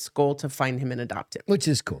life's goal to find him and adopt him, which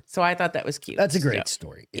is cool. So I thought that was cute. That's a great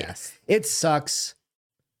story. Yes, it sucks.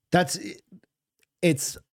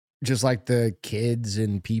 It's just like the kids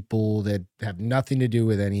and people that have nothing to do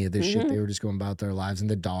with any of this shit. They were just going about their lives, and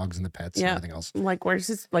the dogs and the pets and everything else. Like, where's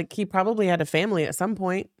his, like, he probably had a family at some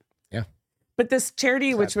point. Yeah. But this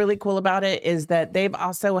charity, what's really cool about it is that they've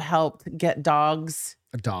also helped get dogs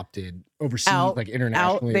adopted overseas, like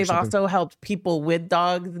internationally. They've also helped people with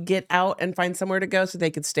dogs get out and find somewhere to go so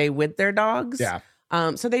they could stay with their dogs. Yeah.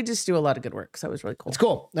 So they just do a lot of good work. So it was really cool. It's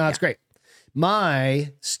cool. No, it's great.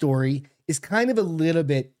 My story is kind of a little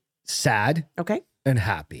bit sad. Okay. And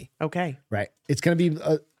happy. Okay. Right. It's going to be,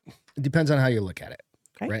 it depends on how you look at it.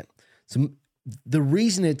 Okay. Right. So the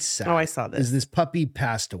reason it's sad I saw this. is this puppy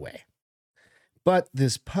passed away. But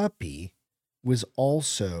this puppy was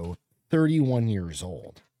also 31 years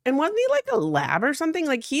old. And wasn't he like a lab or something?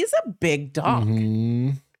 Like, he's a big dog.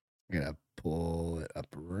 I'm going to pull it up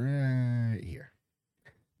right here.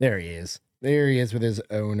 There he is. There he is with his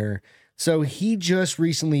owner. So he just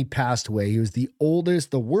recently passed away. He was the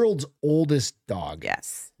world's oldest dog.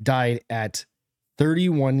 Yes. Died at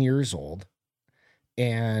 31 years old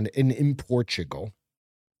and in Portugal.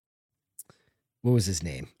 What was his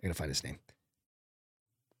name? I got to find his name.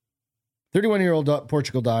 31-year-old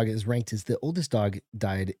Portugal dog is ranked as the oldest dog,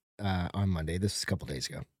 died on Monday. This was a couple days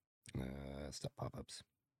ago. Stop pop-ups.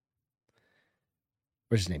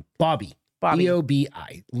 What's his name? Bobby.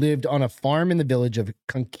 B-O-B-I. Lived on a farm in the village of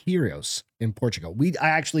Conqueiros in Portugal. I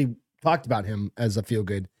actually talked about him as a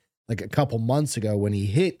feel-good like a couple months ago when he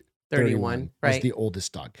hit 31 as the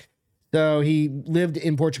oldest dog. So he lived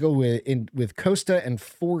in Portugal with Costa and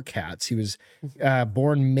 4 cats. He was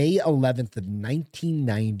born May 11th of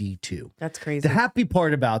 1992. That's crazy. The happy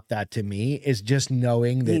part about that to me is just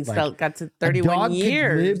knowing that he got to 31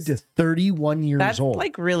 years. Could live to 31 years old. That's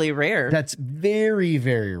like really rare. That's very,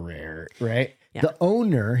 very rare, right? Yeah.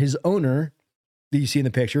 His owner that you see in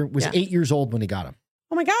the picture was 8 years old when he got him.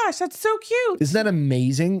 Oh my gosh, that's so cute. Isn't that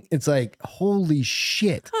amazing? It's like, holy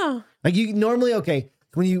shit. Huh. Like you normally,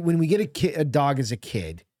 when we get a dog as a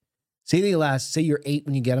kid, say you're 8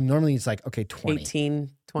 when you get him. Normally it's like, okay, 20.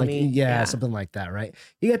 18, 20. Like, something like that, right?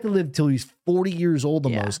 You got to live till he's 40 years old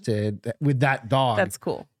almost with that dog. That's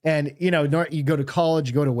cool. And, you go to college,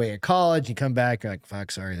 you go away at college, you come back, you're like,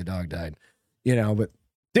 fuck, sorry, the dog died. But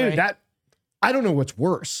dude, I don't know what's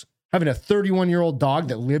worse. Having a 31-year-old dog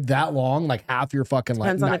that lived that long, like half your fucking life.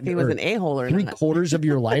 Depends on if he was an a-hole or not. 3/4 of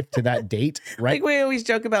your life to that date, right? Like we always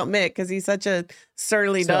joke about Mick because he's such a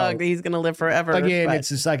surly dog that he's going to live forever. Again, it's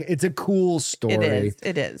just like, it's a cool story.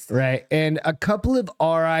 It is. Right. And a couple of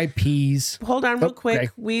RIPs. Hold on real quick. Okay.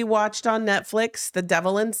 We watched on Netflix, The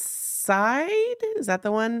Devil Inside. Is that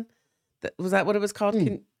the one? Was that what it was called?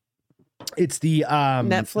 It's the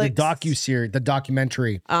Netflix the docuseries, the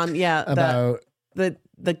documentary. About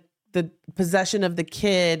the possession of the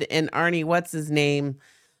kid and Arnie, what's his name,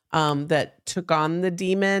 that took on the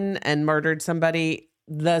demon and murdered somebody.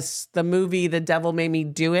 The movie The Devil Made Me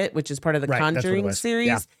Do It, which is part of the Conjuring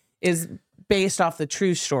series, is based off the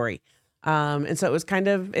true story. And so it was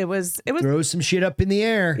throw some shit up in the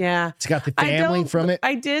air. Yeah. It's got the family from it.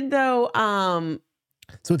 I did though.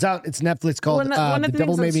 So it's out. It's Netflix called one of the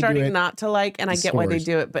Devil things Made I'm Me Do starting It. not to like, and I get why they Stories.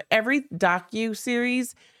 do it, but every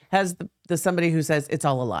docu-series has the somebody who says it's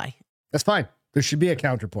all a lie. That's fine. There should be a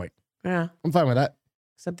counterpoint. Yeah. I'm fine with that.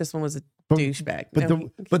 Except this one was a But- douchebag.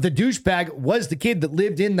 But the douchebag was the kid that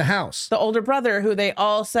lived in the house. The older brother, who they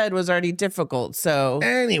all said was already difficult. So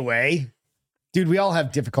Anyway, dude, we all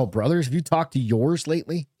have difficult brothers. Have you talked to yours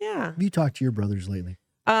lately? yeah. Have you talked to your brothers lately?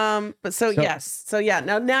 But yes. So yeah,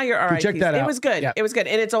 now you're all right. check that out. It was good. Yeah. It was good.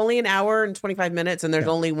 And it's only an hour and 25 minutes and there's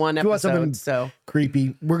only one If you want something episode. So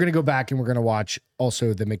creepy, we're gonna go back and we're gonna watch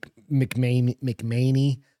also the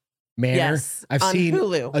McManey Manor. Yes, I've on seen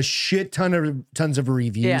Hulu. a shit tons of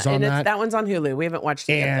reviews yeah, on and that. that one's on Hulu. We haven't watched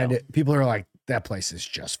it yet, And though. people are like, that place is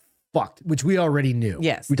just fucked, which we already knew.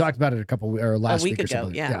 Yes. We talked about it last a week week or ago.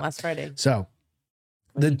 something. Yeah, last Friday. So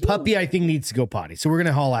the puppy, I think, needs to go potty. So we're going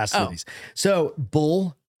to haul ass through these. So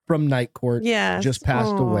Bull from Night Court Yes. just passed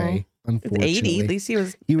Aw. away, It's unfortunately. 80. At least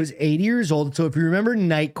He was 80 years old. So if you remember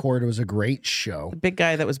Night Court, it was a great show. the big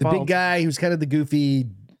guy that was The bald. big guy, he was kind of the goofy,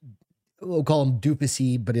 we'll call him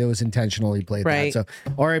Dupacey, but it was intentional. He played Right. that.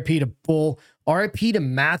 So RIP to Bull. RIP to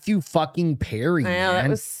Matthew fucking Perry. Yeah, that man.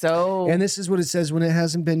 was so. And this is what it says when it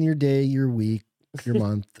hasn't been your day, your week, your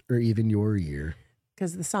month, or even your year.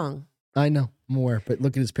 Because the song. I know more, but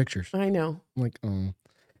look at his pictures. I know. I'm like, oh.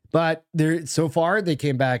 But there, so far they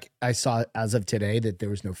came back. I saw as of today that there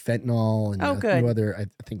was no fentanyl and good. no other. I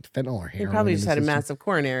think fentanyl or He heroin. probably in just the had a system. massive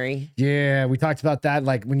coronary. Yeah, we talked about that.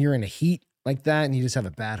 Like when you're in a heat like that and you just have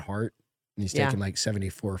a bad heart, and he's Yeah. taking like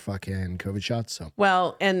 74 fucking COVID shots. So,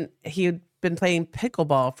 Well, and he had been playing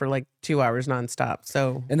pickleball for like 2 hours nonstop.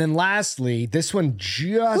 So, and then lastly, this one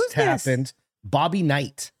just Who's this? happened. Bobby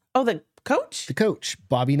Knight, oh, the coach? the coach,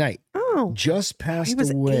 Bobby Knight, Oh, just passed was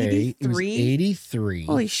away. He was 83? 83.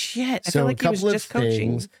 holy shit. I So feel like a he was couple just of coaching.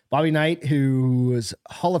 things. Bobby Knight, whose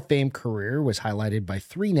Hall of Fame career was highlighted by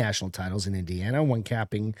 3 national titles in Indiana, one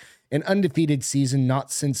capping an undefeated season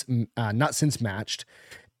not since matched,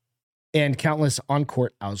 and countless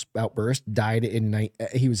on-court outbursts. Died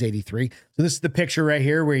he was 83. So this is the picture right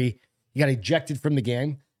here where he got ejected from the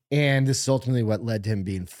game. And this is ultimately what led to him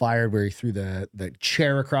being fired, where he threw the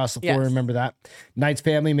chair across the floor. Yes. Remember that? Knight's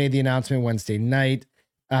family made the announcement Wednesday night.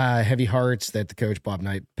 Heavy hearts that the coach, Bob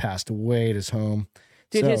Knight, passed away at his home.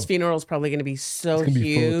 Dude, So, his funeral is probably going to be so it's gonna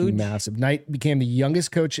be fucking huge. massive. Knight became the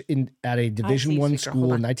youngest coach at a Division I Speaker. school Hold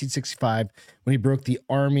in on. 1965 when he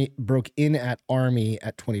broke in at Army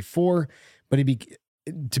at 24, but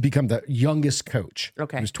to become the youngest coach.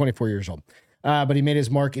 Okay. He was 24 years old. But he made his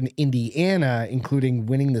mark in Indiana, including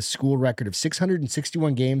winning the school record of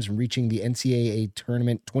 661 games and reaching the NCAA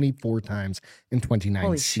tournament 24 times in 29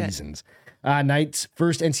 Holy shit. seasons. Knight's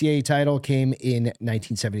first NCAA title came in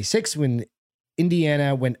 1976 when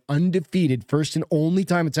Indiana went undefeated, first and only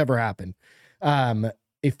time it's ever happened. A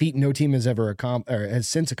feat no team has ever has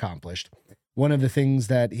since accomplished. One of the things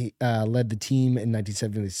that he led the team in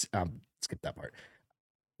 1970. Skip that part.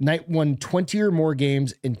 Knight won 20 or more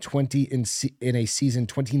games in a season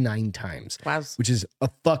 29 times, Wow. which is a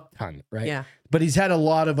fuck ton, right? Yeah. But he's had a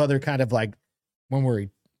lot of other kind of like one where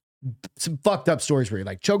some fucked up stories where he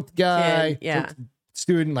like choked the guy, Yeah. choked the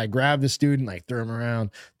student, like grabbed the student, like threw him around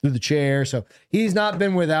through the chair. So he's not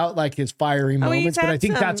been without like his fiery He's moments, but had I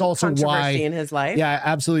think some that's also controversy why. in his life. Yeah, I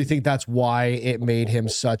absolutely think that's why it made him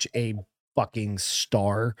such a fucking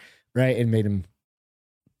star, right? And made him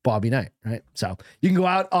Bobby Knight, right? So you can go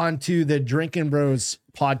out onto the Drinkin' Bros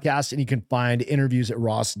podcast and you can find interviews that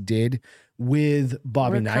Ross did with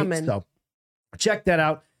Bobby We're Knight. coming. So check that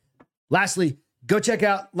out. Lastly, go check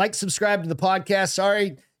out, subscribe to the podcast.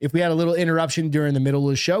 Sorry if we had a little interruption during the middle of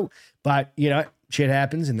the show, but you know, shit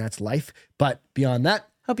happens and that's life. But beyond that,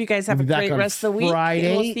 Hope you guys have we'll a be back great on rest of the week. Friday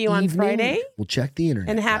And we'll see you on evening. Friday. We'll check the internet.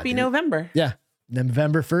 And happy goddamn it. November. Yeah.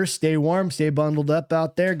 November 1st. Stay warm, stay bundled up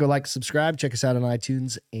out there. Go subscribe, check us out on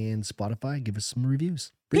iTunes and Spotify. Give us some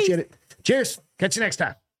reviews. Appreciate it. Cheers. Catch you next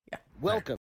time. Welcome.